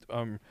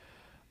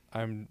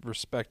I'm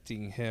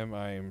respecting him.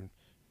 I'm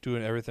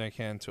doing everything I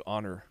can to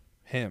honor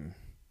him.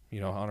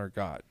 You know, honor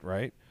God,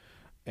 right?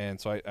 And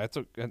so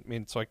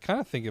so I kind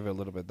of think of it a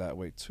little bit that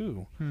way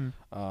too.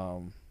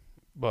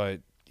 But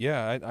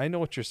yeah, I know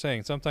what you're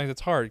saying. Sometimes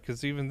it's hard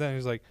because even then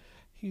he's like,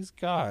 he's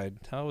God.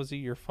 How is he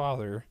your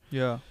father?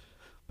 Yeah.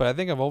 But I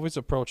think I've always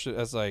approached it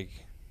as like,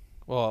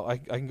 well, I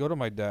can go to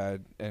my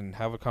dad and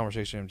have a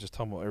conversation and just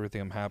tell him everything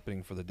I'm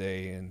happening for the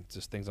day and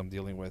just things I'm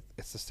dealing with.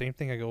 It's the same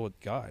thing I go with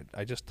God.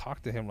 I just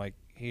talk to him like,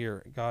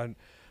 here, God,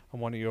 I'm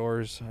one of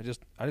yours. I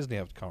just need to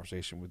have a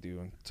conversation with you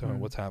and tell him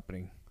what's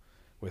happening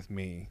with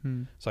me.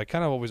 So I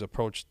kind of always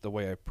approach the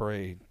way I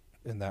pray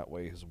in that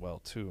way as well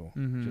too.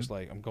 Just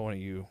like, I'm going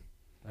to you.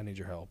 I need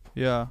your help.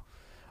 Yeah.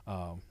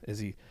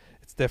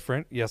 It's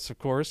different, yes, of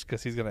course,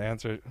 because he's going to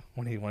answer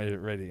when he wanted it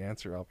ready to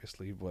answer,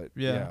 obviously. But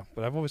yeah,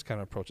 but I've always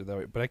kind of approached it that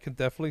way. But I can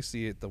definitely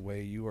see it the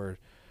way you are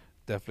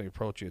definitely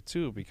approaching it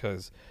too,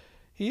 because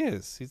he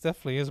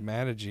definitely is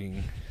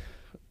managing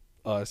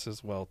us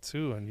as well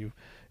too, and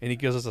he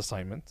gives us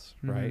assignments,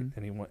 right?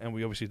 And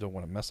we obviously don't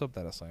want to mess up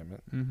that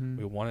assignment.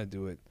 We want to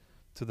do it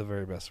to the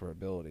very best of our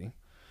ability.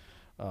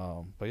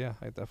 But yeah,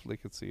 I definitely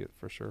could see it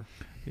for sure.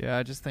 Yeah,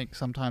 I just think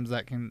sometimes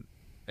it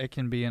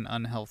can be an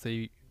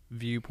unhealthy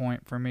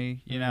viewpoint for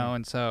me, you know,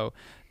 and so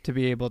to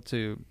be able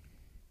to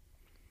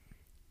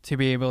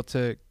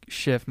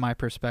shift my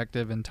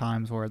perspective in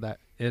times where that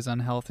is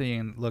unhealthy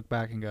and look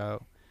back and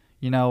go,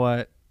 you know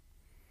what,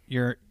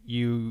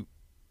 you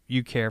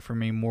care for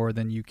me more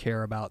than you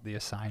care about the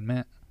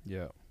assignment.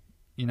 Yeah.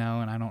 You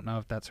know, and I don't know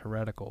if that's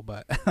heretical,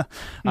 but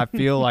I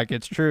feel like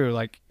it's true.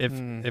 Like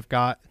if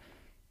God,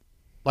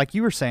 like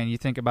you were saying, you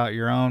think about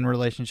your own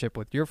relationship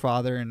with your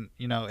father, and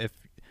you know, if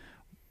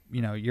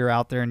you know you're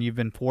out there and you've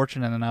been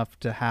fortunate enough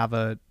to have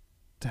a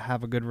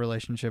good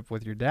relationship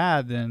with your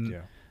dad,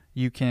 then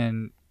you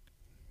can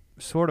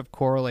sort of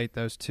correlate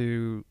those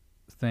two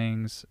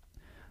things.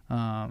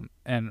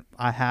 And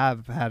I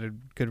have had a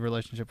good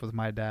relationship with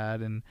my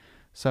dad, and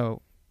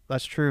so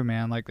that's true,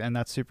 man. Like, and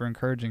that's super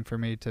encouraging for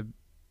me to.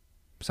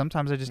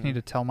 Sometimes I just need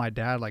to tell my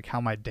dad like how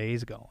my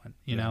day's going,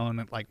 you know,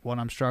 and like what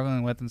I'm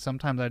struggling with, and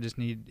sometimes I just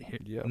need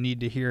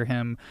to hear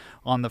him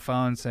on the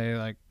phone say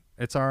like,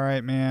 "It's all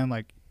right, man.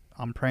 Like,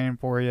 I'm praying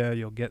for you.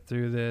 You'll get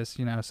through this,"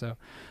 you know. So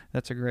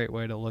that's a great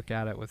way to look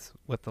at it with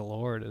the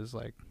Lord. Is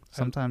like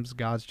sometimes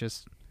God's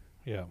just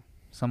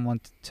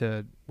someone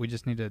we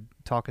just need to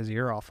talk his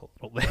ear off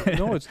a little bit.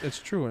 No, it's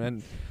true.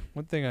 And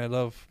one thing I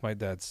love, my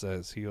dad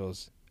says, he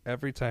goes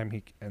every time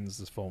he ends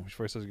this phone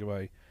before he says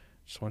goodbye,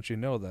 just want you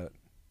to know that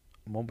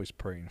I'm always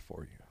praying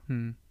for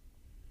you.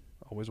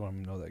 I always want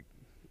him to know that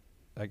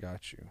I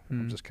got you.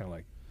 I'm just kind of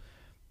like,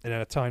 and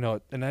that's how I know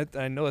it. And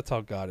I know that's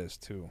how God is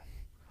too.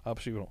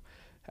 Obviously, we don't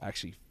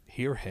actually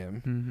hear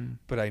him,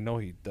 but I know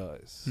he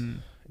does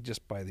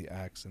just by the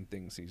acts and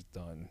things he's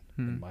done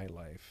in my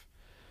life.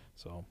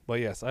 So, but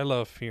yes, I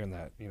love hearing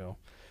that. You know,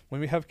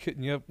 when we have kids,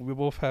 we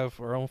both have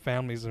our own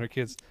families and our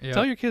kids.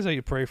 Tell your kids how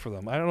you pray for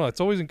them. I don't know. It's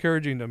always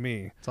encouraging to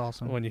me. It's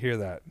awesome when you hear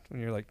that. And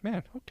you're like,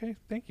 man, okay,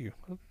 thank you.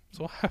 I'm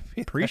so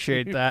happy.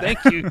 Appreciate that.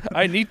 Thank you.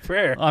 I need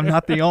prayer. I'm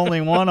not the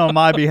only one on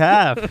my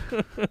behalf.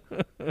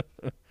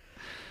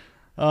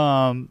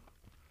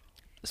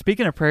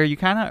 Speaking of prayer,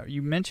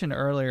 you mentioned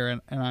earlier,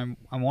 and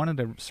I wanted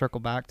to circle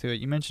back to it.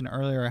 You mentioned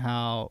earlier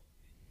how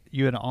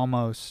you had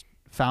almost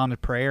found a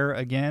prayer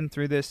again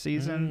through this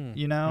season,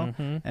 you know,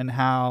 and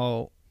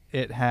how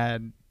it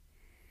had,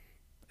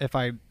 if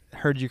I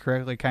heard you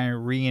correctly, kind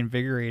of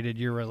reinvigorated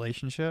your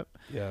relationship.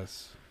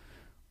 Yes.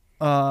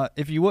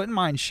 If you wouldn't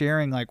mind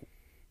sharing like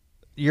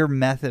your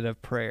method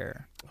of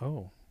prayer.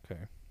 Oh,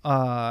 okay.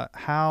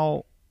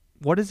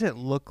 What does it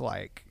look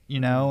like,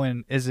 you know,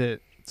 and is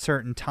it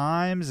certain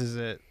times?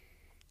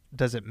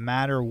 Does it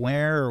matter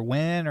where or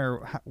when,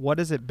 or what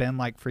has it been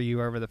like for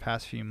you over the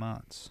past few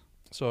months?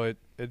 So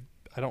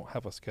I don't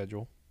have a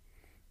schedule.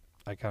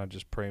 I kind of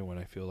just pray when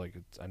I feel like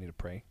I need to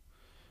pray.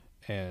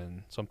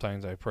 And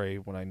sometimes I pray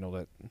when I know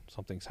that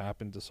something's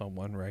happened to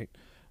someone, right?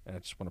 And I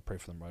just want to pray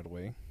for them right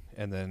away.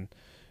 And then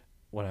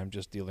when I'm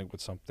just dealing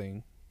with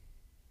something,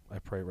 I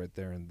pray right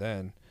there and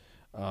then.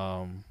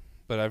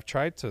 But I've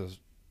tried to,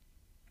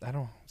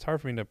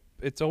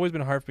 it's always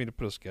been hard for me to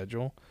put a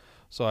schedule.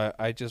 So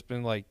I just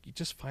been like, you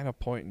just find a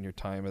point in your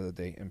time of the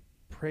day and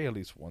pray at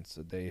least once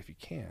a day if you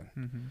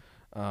can.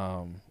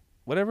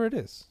 Whatever it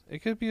is.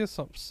 It could be a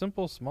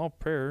simple, small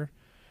prayer,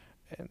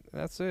 and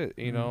that's it.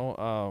 You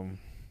know,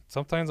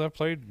 sometimes I've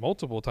prayed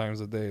multiple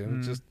times a day,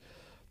 and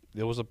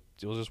it was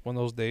just one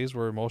of those days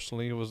where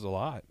emotionally it was a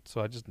lot.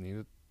 So I just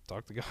needed to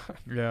talk to God.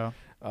 Yeah.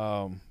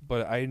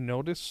 But I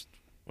noticed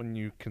when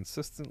you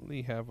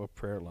consistently have a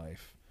prayer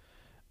life,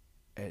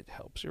 it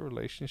helps your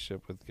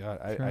relationship with God.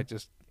 Sure.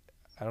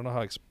 I don't know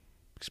how to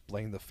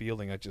explain the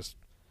feeling. It's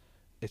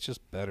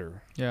just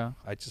better. Yeah.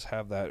 I just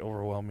have that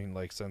overwhelming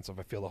like sense of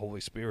I feel the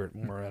Holy Spirit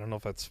more. I don't know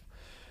if that's,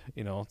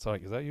 it's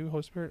like, is that you,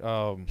 Holy Spirit?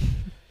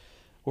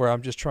 Where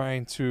I'm just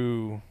trying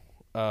to,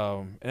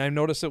 and I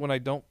notice it when I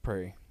don't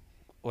pray,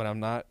 when I'm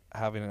not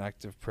having an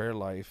active prayer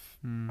life,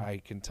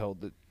 I can tell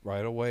that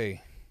right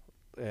away,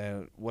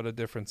 and what a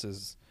difference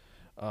is.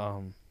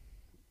 And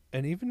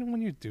even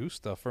when you do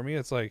stuff, for me,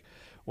 it's like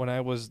when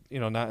I was,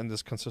 not in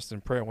this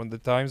consistent prayer, when the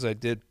times I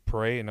did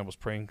pray and I was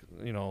praying,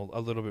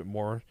 a little bit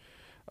more,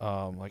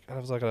 like I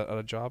was like at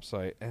a job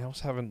site and I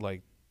was having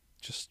like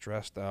just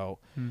stressed out.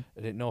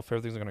 I didn't know if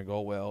everything's going to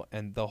go well.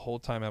 And the whole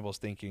time I was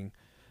thinking,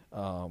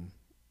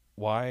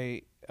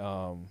 why,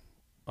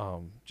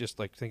 just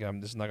like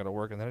thinking this is not going to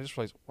work. And then I just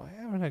realized, why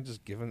haven't I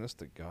just given this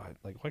to God?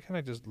 Like, why can't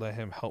I just let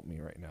him help me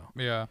right now?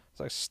 Yeah.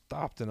 So I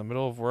stopped in the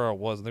middle of where I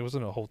was, and it was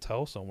in a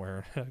hotel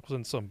somewhere. I was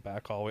in some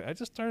back hallway. I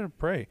just started to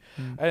pray.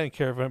 I didn't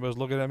care if anybody was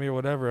looking at me or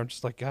whatever. I'm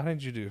just like, God, I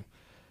need you to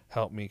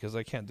help me because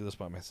I can't do this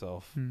by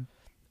myself.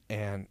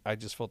 And I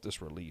just felt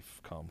this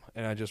relief come.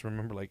 And I just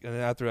remember and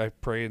then after I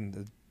prayed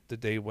and the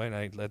day went,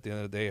 at the end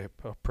of the day, I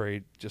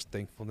prayed just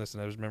thankfulness.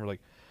 And I just remember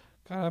like,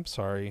 God, I'm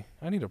sorry.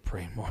 I need to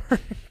pray more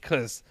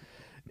because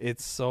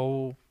it's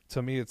so,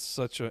 to me, it's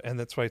such a, and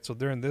that's right. So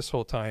during this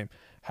whole time,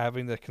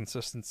 having that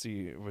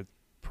consistency with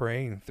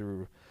praying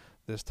through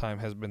this time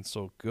has been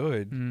so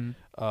good.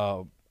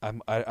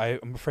 I'm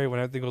afraid when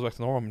everything goes back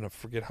to normal, I'm going to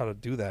forget how to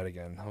do that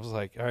again. I was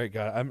like, all right,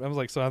 God, I was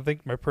like, so I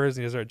think my prayers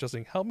need to start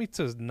adjusting. Help me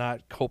to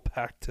not go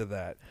back to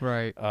that.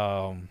 Right.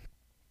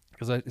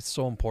 Because it's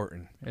so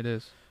important. It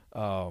is.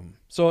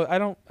 So I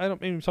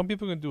don't mean, some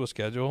people can do a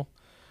schedule.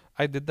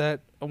 I did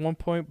that at one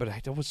point, but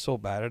I was so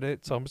bad at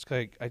it. So I'm just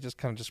like, I just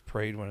kind of just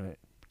prayed when I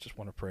just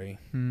want to pray.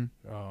 And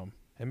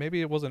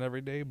maybe it wasn't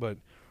every day, but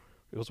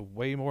it was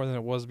way more than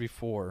it was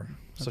before.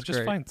 That's so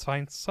just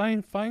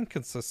great. find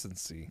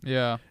consistency.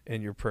 Yeah.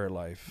 In your prayer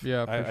life.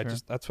 Yeah. I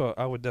just, that's what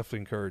I would definitely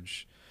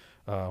encourage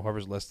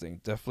whoever's listening.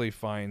 Definitely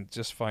find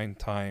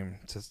time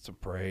to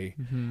pray,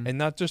 and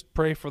not just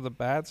pray for the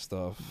bad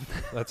stuff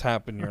that's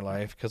happened in your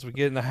life, because we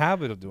get in the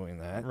habit of doing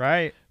that.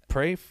 Right.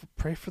 Pray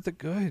for the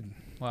good.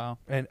 Wow.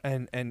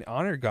 And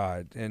honor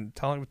God and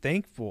tell him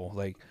thankful,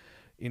 like,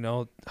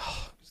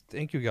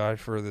 thank you, God,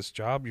 for this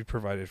job you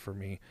provided for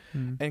me,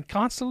 and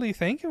constantly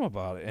thank him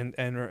about it.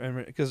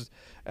 And because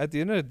at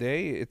the end of the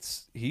day,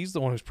 he's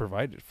the one who's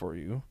provided for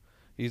you.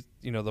 He's,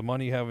 the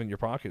money you have in your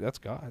pocket, that's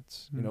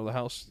God's. The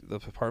house, the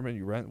apartment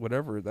you rent,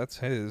 whatever, that's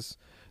his.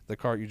 The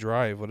car you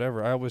drive,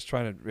 whatever. I always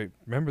try to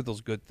remember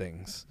those good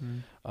things,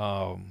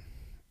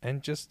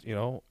 and just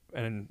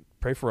and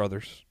pray for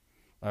others.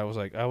 I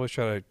always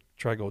try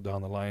to go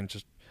down the line.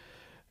 Just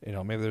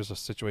maybe there's a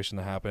situation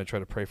that happened. I try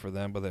to pray for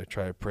them, but I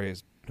try to pray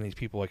as many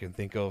people I can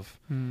think of.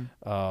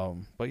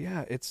 But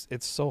yeah, it's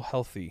so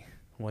healthy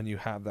when you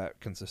have that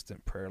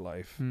consistent prayer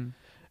life,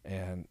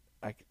 and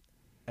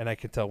I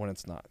can tell when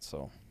it's not.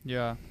 So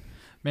yeah,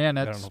 man,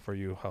 I don't know for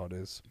you how it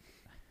is.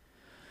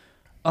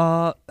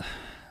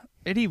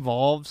 It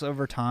evolves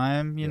over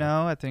time. You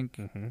know, I think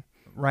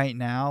right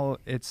now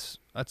it's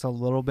a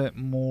little bit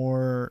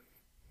more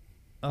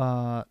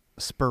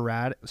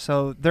sporadic.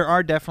 So there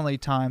are definitely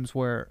times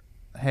where,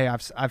 hey,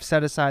 I've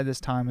set aside this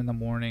time in the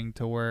morning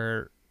to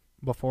where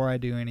before I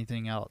do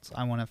anything else,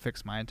 I want to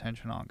fix my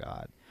attention on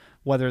God.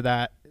 Whether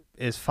that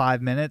is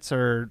 5 minutes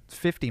or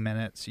 50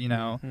 minutes,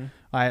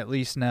 I at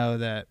least know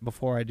that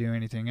before I do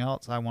anything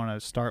else, I want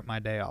to start my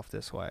day off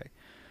this way.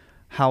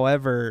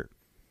 However,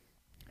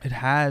 it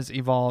has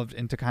evolved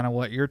into kind of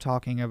what you're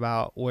talking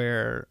about,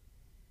 where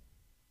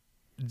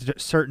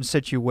certain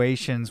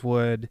situations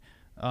would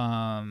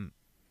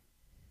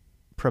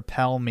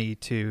propel me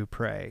to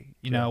pray,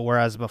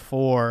 whereas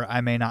before I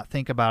may not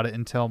think about it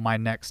until my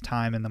next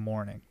time in the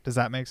morning. Does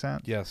that make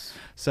sense? Yes.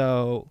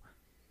 So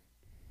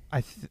I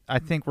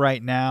think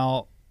right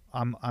now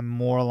I'm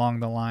more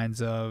along the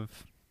lines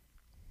of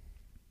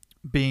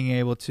being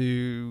able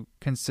to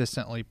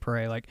consistently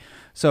pray. Like,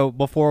 so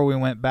before we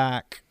went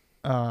back,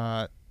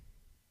 or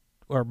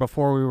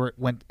before we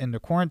went into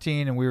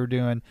quarantine and we were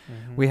doing,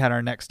 we had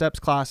our next steps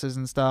classes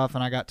and stuff,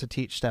 and I got to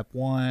teach step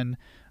 1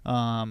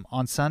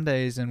 on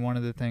Sundays, and one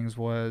of the things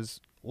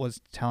was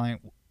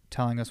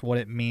telling us what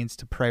it means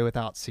to pray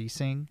without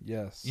ceasing.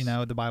 Yes.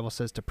 The Bible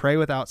says to pray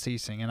without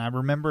ceasing. And I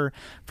remember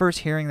first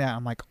hearing that,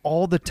 I'm like,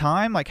 all the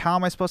time? Like, how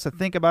am I supposed to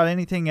think about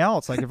anything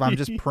else? Like, if I'm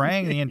just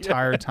praying the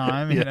entire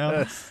time,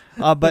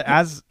 But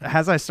as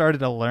I started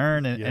to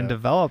learn and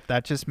develop,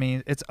 that just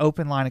means it's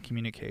open line of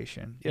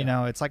communication.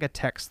 It's like a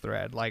text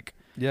thread. Like,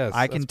 yes,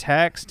 I can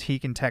text, he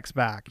can text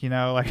back, Hey,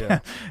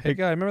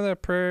 God, remember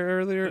that prayer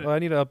earlier? Well, I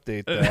need to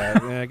update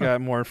that. And I got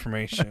more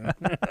information.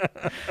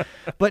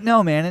 But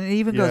no, man, and it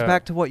even goes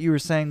back to what you were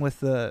saying with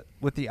the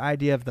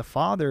idea of the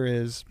Father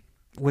is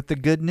with the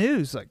good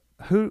news. Like,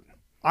 who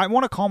I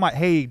want to call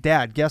hey,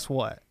 Dad, guess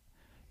what?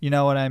 You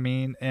know what I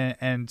mean?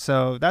 And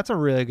so that's a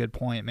really good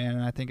point, man.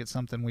 And I think it's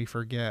something we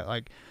forget.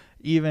 Like,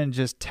 even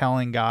just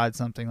telling God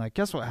something like,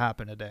 guess what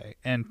happened today?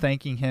 And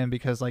thanking him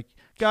because, like,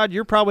 God,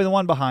 you're probably the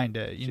one behind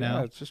it, you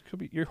know? It just could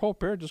be, your whole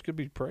prayer just could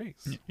be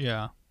praise.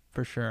 Yeah,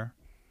 for sure.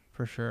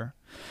 For sure.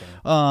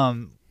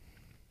 Okay.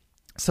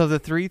 So the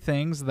three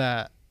things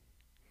that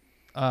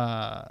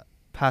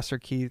Pastor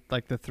Keith,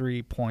 like the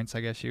 3 points, I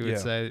guess you would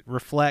say: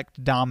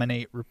 reflect,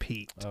 dominate,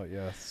 repeat. Oh,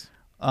 yes.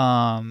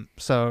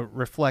 So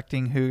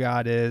reflecting who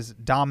God is,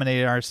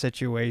 dominate our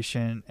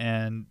situation,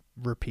 and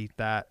repeat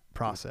that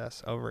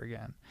process over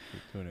again.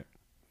 Keep doing it.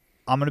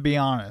 I'm going to be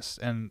honest,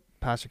 and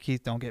Pastor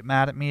Keith, don't get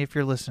mad at me if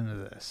you're listening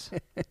to this.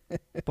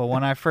 But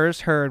when I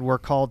first heard we're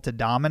called to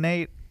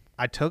dominate,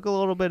 I took a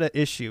little bit of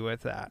issue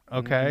with that,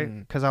 okay?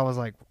 Because I was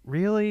like,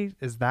 really?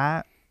 Is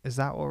that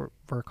what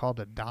we're called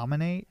to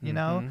dominate, you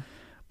know?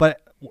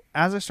 But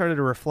as I started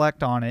to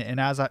reflect on it, and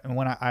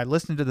when I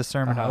listened to the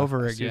sermon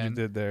over I see what again, you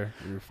did there.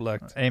 You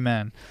reflect.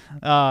 Amen.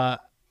 I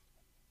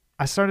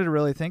started to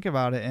really think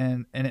about it,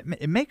 and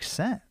it makes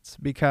sense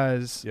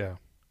because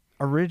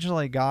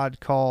originally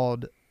God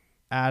called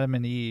Adam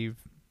and Eve,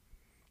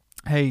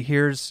 hey,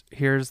 here's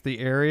the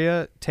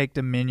area, take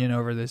dominion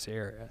over this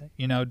area.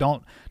 You know,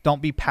 don't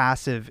be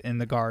passive in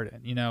the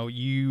garden. You know,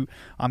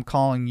 I'm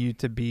calling you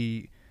to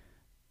be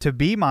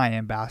my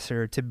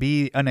ambassador, to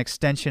be an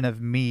extension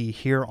of me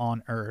here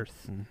on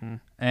earth.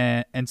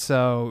 And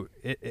so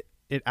it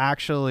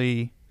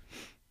actually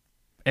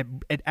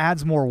it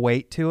adds more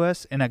weight to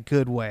us in a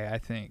good way, I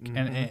think,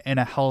 and in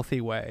a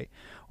healthy way.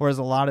 Whereas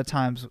a lot of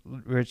times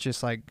where it's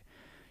just like,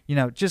 you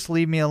know, just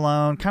leave me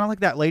alone. Kind of like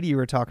that lady you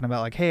were talking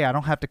about, like, hey, I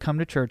don't have to come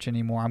to church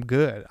anymore. I'm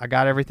good. I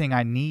got everything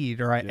I need,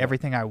 or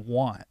everything I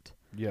want.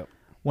 Yep.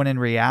 When in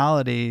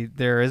reality,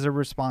 there is a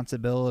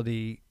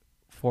responsibility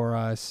for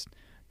us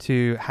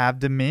to have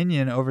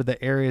dominion over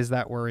the areas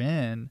that we're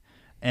in,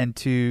 and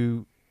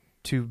to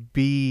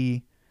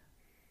be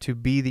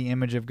the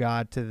image of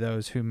God to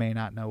those who may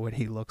not know what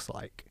he looks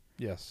like.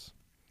 Yes.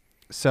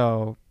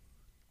 So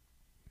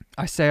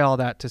I say all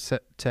that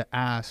to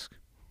ask,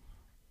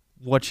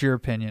 what's your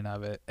opinion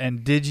of it?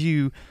 And did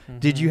you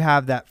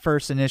have that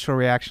first initial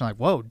reaction like,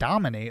 whoa,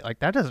 dominate? Like,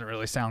 that doesn't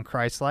really sound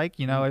Christ-like.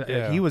 You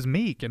know, he was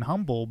meek and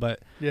humble,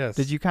 but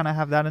did you kind of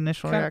have that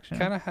initial reaction?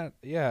 Kind of had,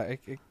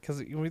 because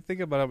when we think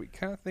about it, we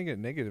kind of think it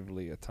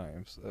negatively at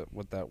times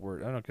with that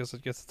word. I don't know, because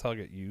it gets to how it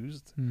get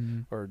used,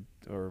 or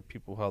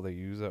people how they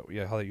use that.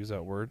 Yeah, how they use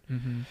that word.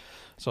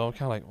 So I'm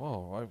kind of like,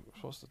 whoa, I'm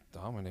supposed to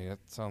dominate. That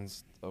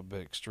sounds a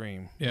bit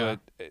extreme. Yeah.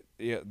 But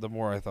the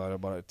more I thought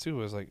about it too,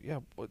 it was like,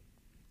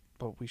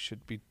 but we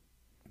should be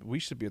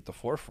at the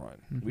forefront.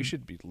 We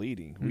should be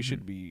leading. We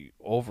should be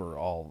over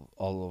all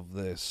of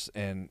this.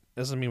 And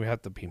doesn't mean we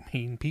have to be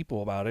mean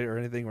people about it or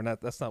anything. We're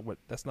not. That's not what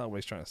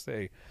he's trying to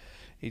say.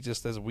 He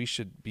just says we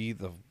should be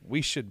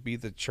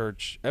the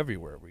church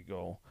everywhere we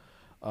go,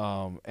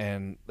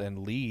 and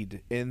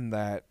lead in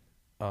that.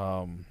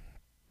 And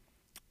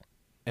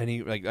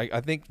he, like,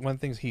 I think one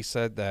thing he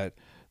said that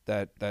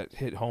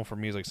hit home for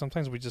me is like,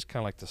 sometimes we just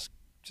kind of like to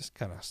just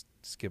kind of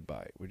skip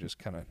by it. We just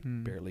kind of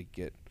barely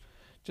get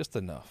just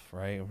enough,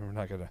 right? We're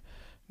not gonna.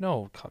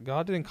 No,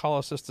 God didn't call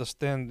us just to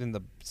stand in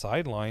the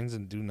sidelines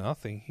and do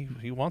nothing.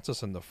 He wants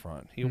us in the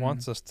front. He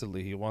wants us to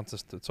lead. He wants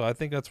us to. So I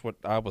think that's what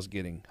I was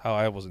getting, how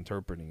I was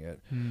interpreting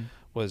it,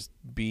 was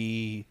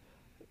be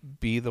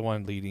the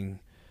one leading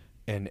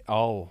in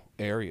all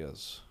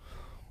areas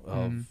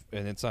of,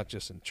 and it's not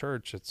just in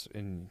church. It's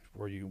in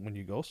when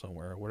you go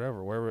somewhere,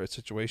 wherever a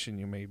situation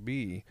you may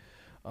be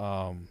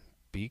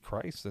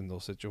Christ in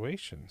those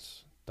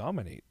situations.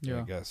 Dominate,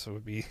 I guess it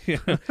would be.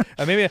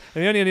 maybe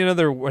I need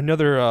another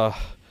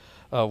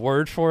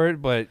word for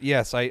it, but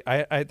yes,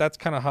 I that's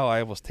kind of how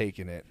I was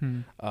taking it.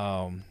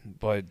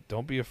 But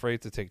don't be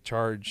afraid to take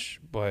charge,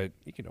 but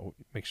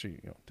make sure you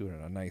do it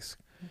in a nice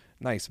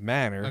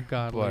manner, a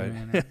godly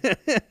manner.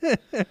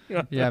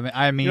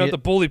 I mean, you don't have to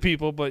bully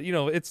people, but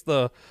it's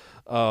the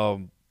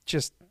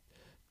just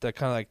that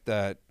kind of like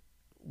that.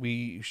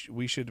 We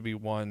should be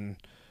one.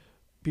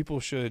 People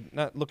should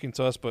not looking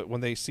to us, but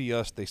when they see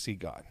us, they see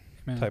God.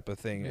 Type of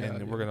thing,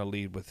 and we're gonna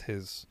lead with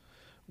his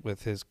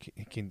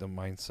kingdom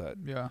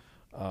mindset.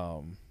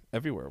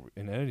 Everywhere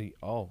in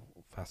all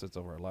facets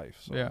of our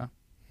life. So.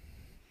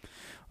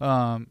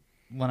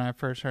 When I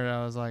first heard it,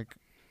 I was like,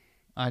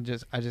 I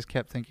just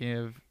kept thinking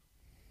of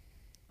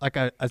like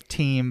a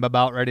team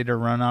about ready to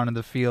run onto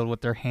the field with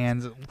their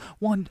hands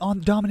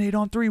dominate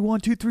on 3, 1,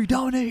 2, 3,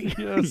 dominate.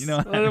 Yes,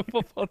 a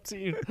football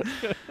team.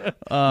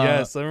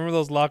 Yes, I remember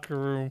those locker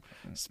room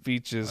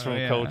speeches from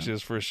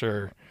coaches for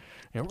sure.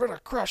 We're going to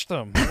crush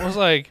them. I was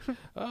like,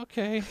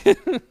 okay.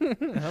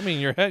 I mean,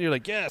 in your head, you're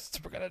like, yes,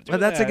 we're going to do that. But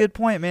that's a good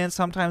point, man.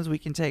 Sometimes we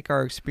can take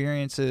our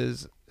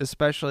experiences,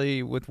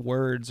 especially with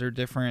words or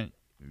different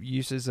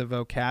uses of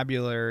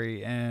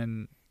vocabulary,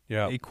 and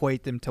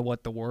equate them to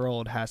what the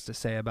world has to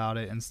say about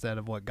it instead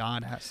of what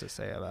God has to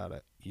say about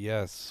it.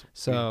 Yes.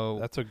 So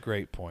that's a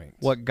great point.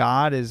 What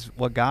God is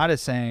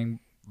saying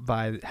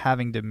by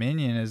having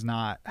dominion is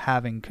not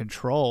having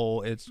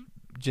control. It's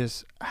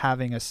just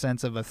having a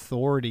sense of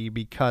authority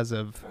because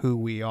of who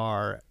we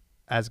are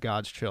as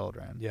God's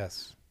children.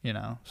 Yes. You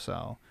know,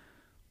 so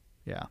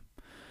yeah.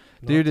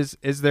 No, Dude,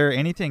 is there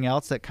anything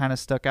else that kind of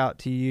stuck out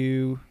to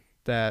you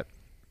that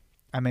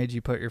I made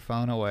you put your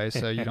phone away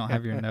so you don't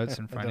have your notes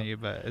in front of you,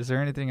 but is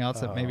there anything else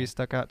that maybe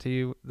stuck out to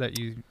you that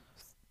you...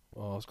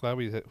 Well, I was glad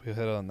we hit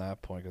on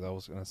that point, because I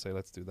was going to say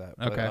let's do that.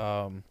 Okay.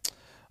 But,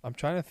 I'm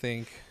trying to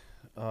think.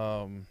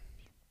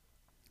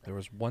 There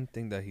was one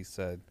thing that he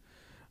said,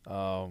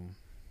 and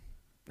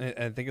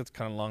I think it's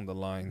kind of along the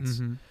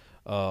lines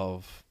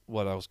of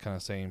what I was kind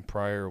of saying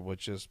prior,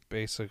 which is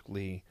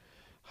basically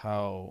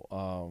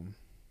how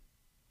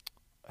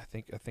I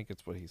think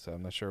it's what he said.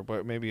 I'm not sure,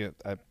 but maybe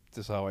this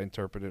is how I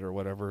interpret it or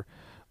whatever.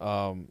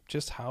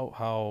 Just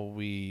how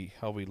we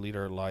lead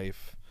our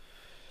life.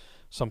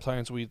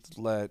 Sometimes we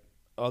let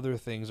other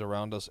things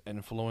around us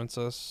influence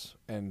us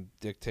and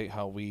dictate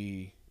how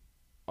we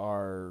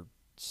are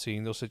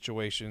seeing those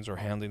situations or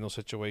handling those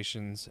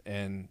situations,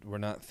 and we're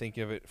not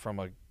thinking of it from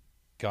a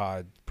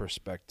God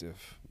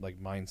perspective,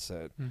 like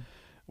mindset.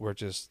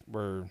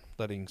 We're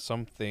letting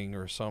something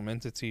or some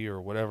entity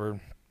or whatever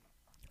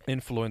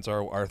influence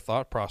our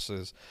thought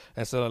process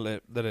instead of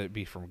let it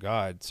be from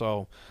God.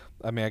 So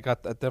I mean, I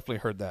definitely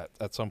heard that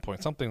at some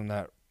point, something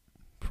that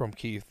from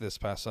Keith this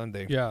past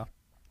Sunday. Yeah.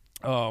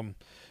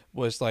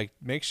 Was like,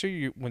 make sure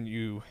when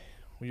you're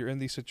in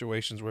these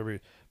situations, wherever,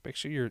 make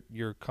sure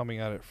you're coming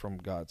at it from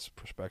God's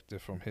perspective,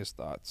 from His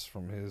thoughts,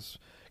 from His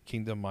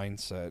kingdom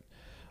mindset,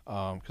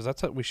 because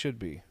that's what we should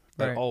be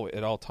at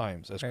all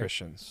times as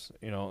Christians,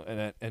 you know.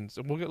 And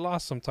we'll get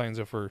lost sometimes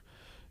if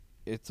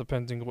it's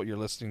depending on what you're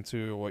listening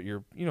to or what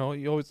you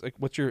always, like,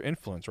 what's your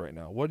influence right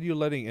now? What are you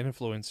letting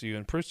influence you?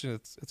 And Christian,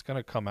 it's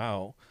gonna come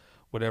out,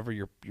 whatever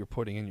you're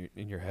putting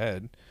in your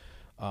head,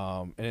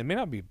 and it may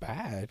not be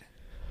bad,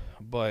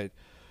 but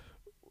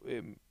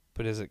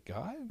is it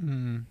God?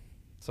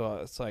 So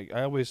it's like,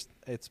 I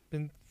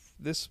think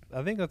that's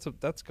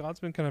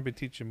God's been kind of been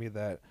teaching me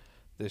that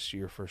this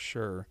year for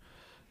sure,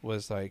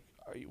 was like,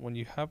 when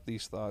you have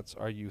these thoughts,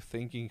 are you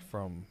thinking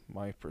from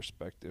my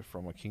perspective,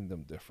 from a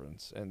kingdom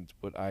difference, and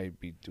would I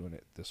be doing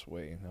it this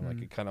way? And I'm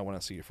like, I kind of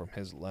want to see it from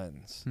His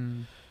lens.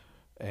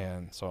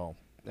 And so,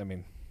 I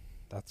mean,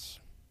 that's,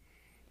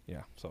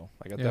 yeah. So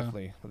like, I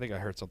think I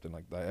heard something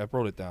like that. I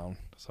wrote it down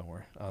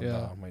somewhere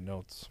on my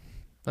notes.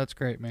 That's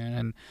great, man.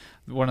 And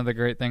one of the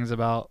great things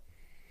about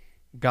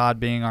God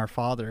being our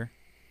Father,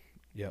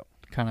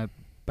 kind of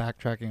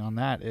backtracking on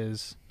that,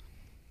 is,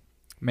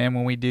 man,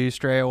 when we do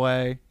stray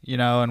away, you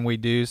know, and we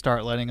do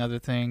start letting other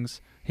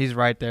things, He's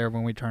right there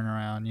when we turn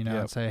around, you know,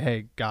 and say,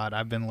 hey, God,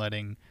 I've been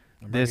letting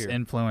this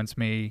influence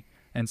me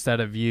instead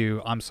of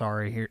you. I'm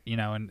sorry, here, you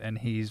know, and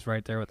He's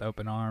right there with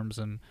open arms.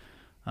 And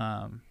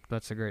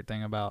that's the great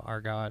thing about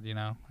our God, you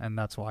know, and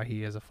that's why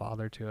He is a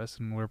father to us,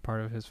 and we're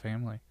part of His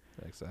family.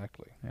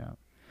 Exactly. Yeah.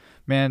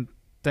 Man,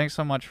 thanks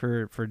so much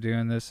for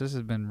doing this. This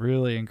has been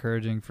really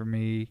encouraging for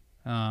me.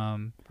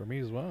 For me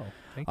as well.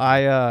 Thank you.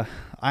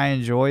 I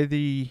enjoy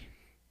the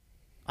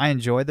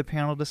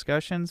panel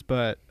discussions,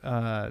 but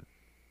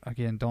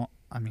again,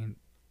 I'm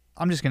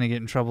just gonna get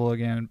in trouble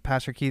again,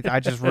 Pastor Keith. I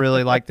just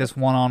really like this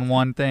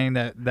one-on-one thing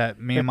that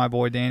me and my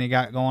boy Danny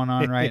got going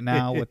on right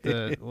now with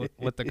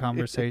the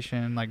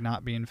conversation, like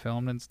not being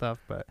filmed and stuff.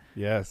 But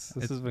yes,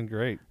 this has been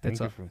great.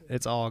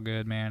 It's all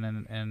good,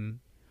 man, and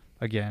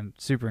again,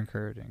 super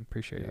encouraging.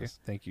 Appreciate you.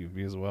 Thank you.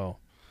 Me as well.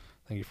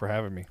 Thank you for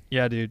having me.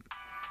 Yeah, dude.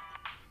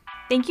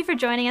 Thank you for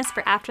joining us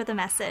for After the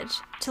Message.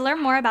 To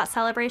learn more about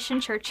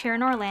Celebration Church here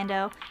in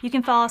Orlando, you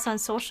can follow us on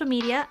social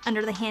media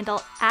under the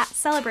handle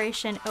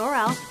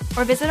 @CelebrationORL,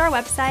 or visit our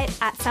website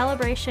at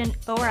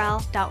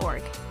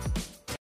celebrationorl.org.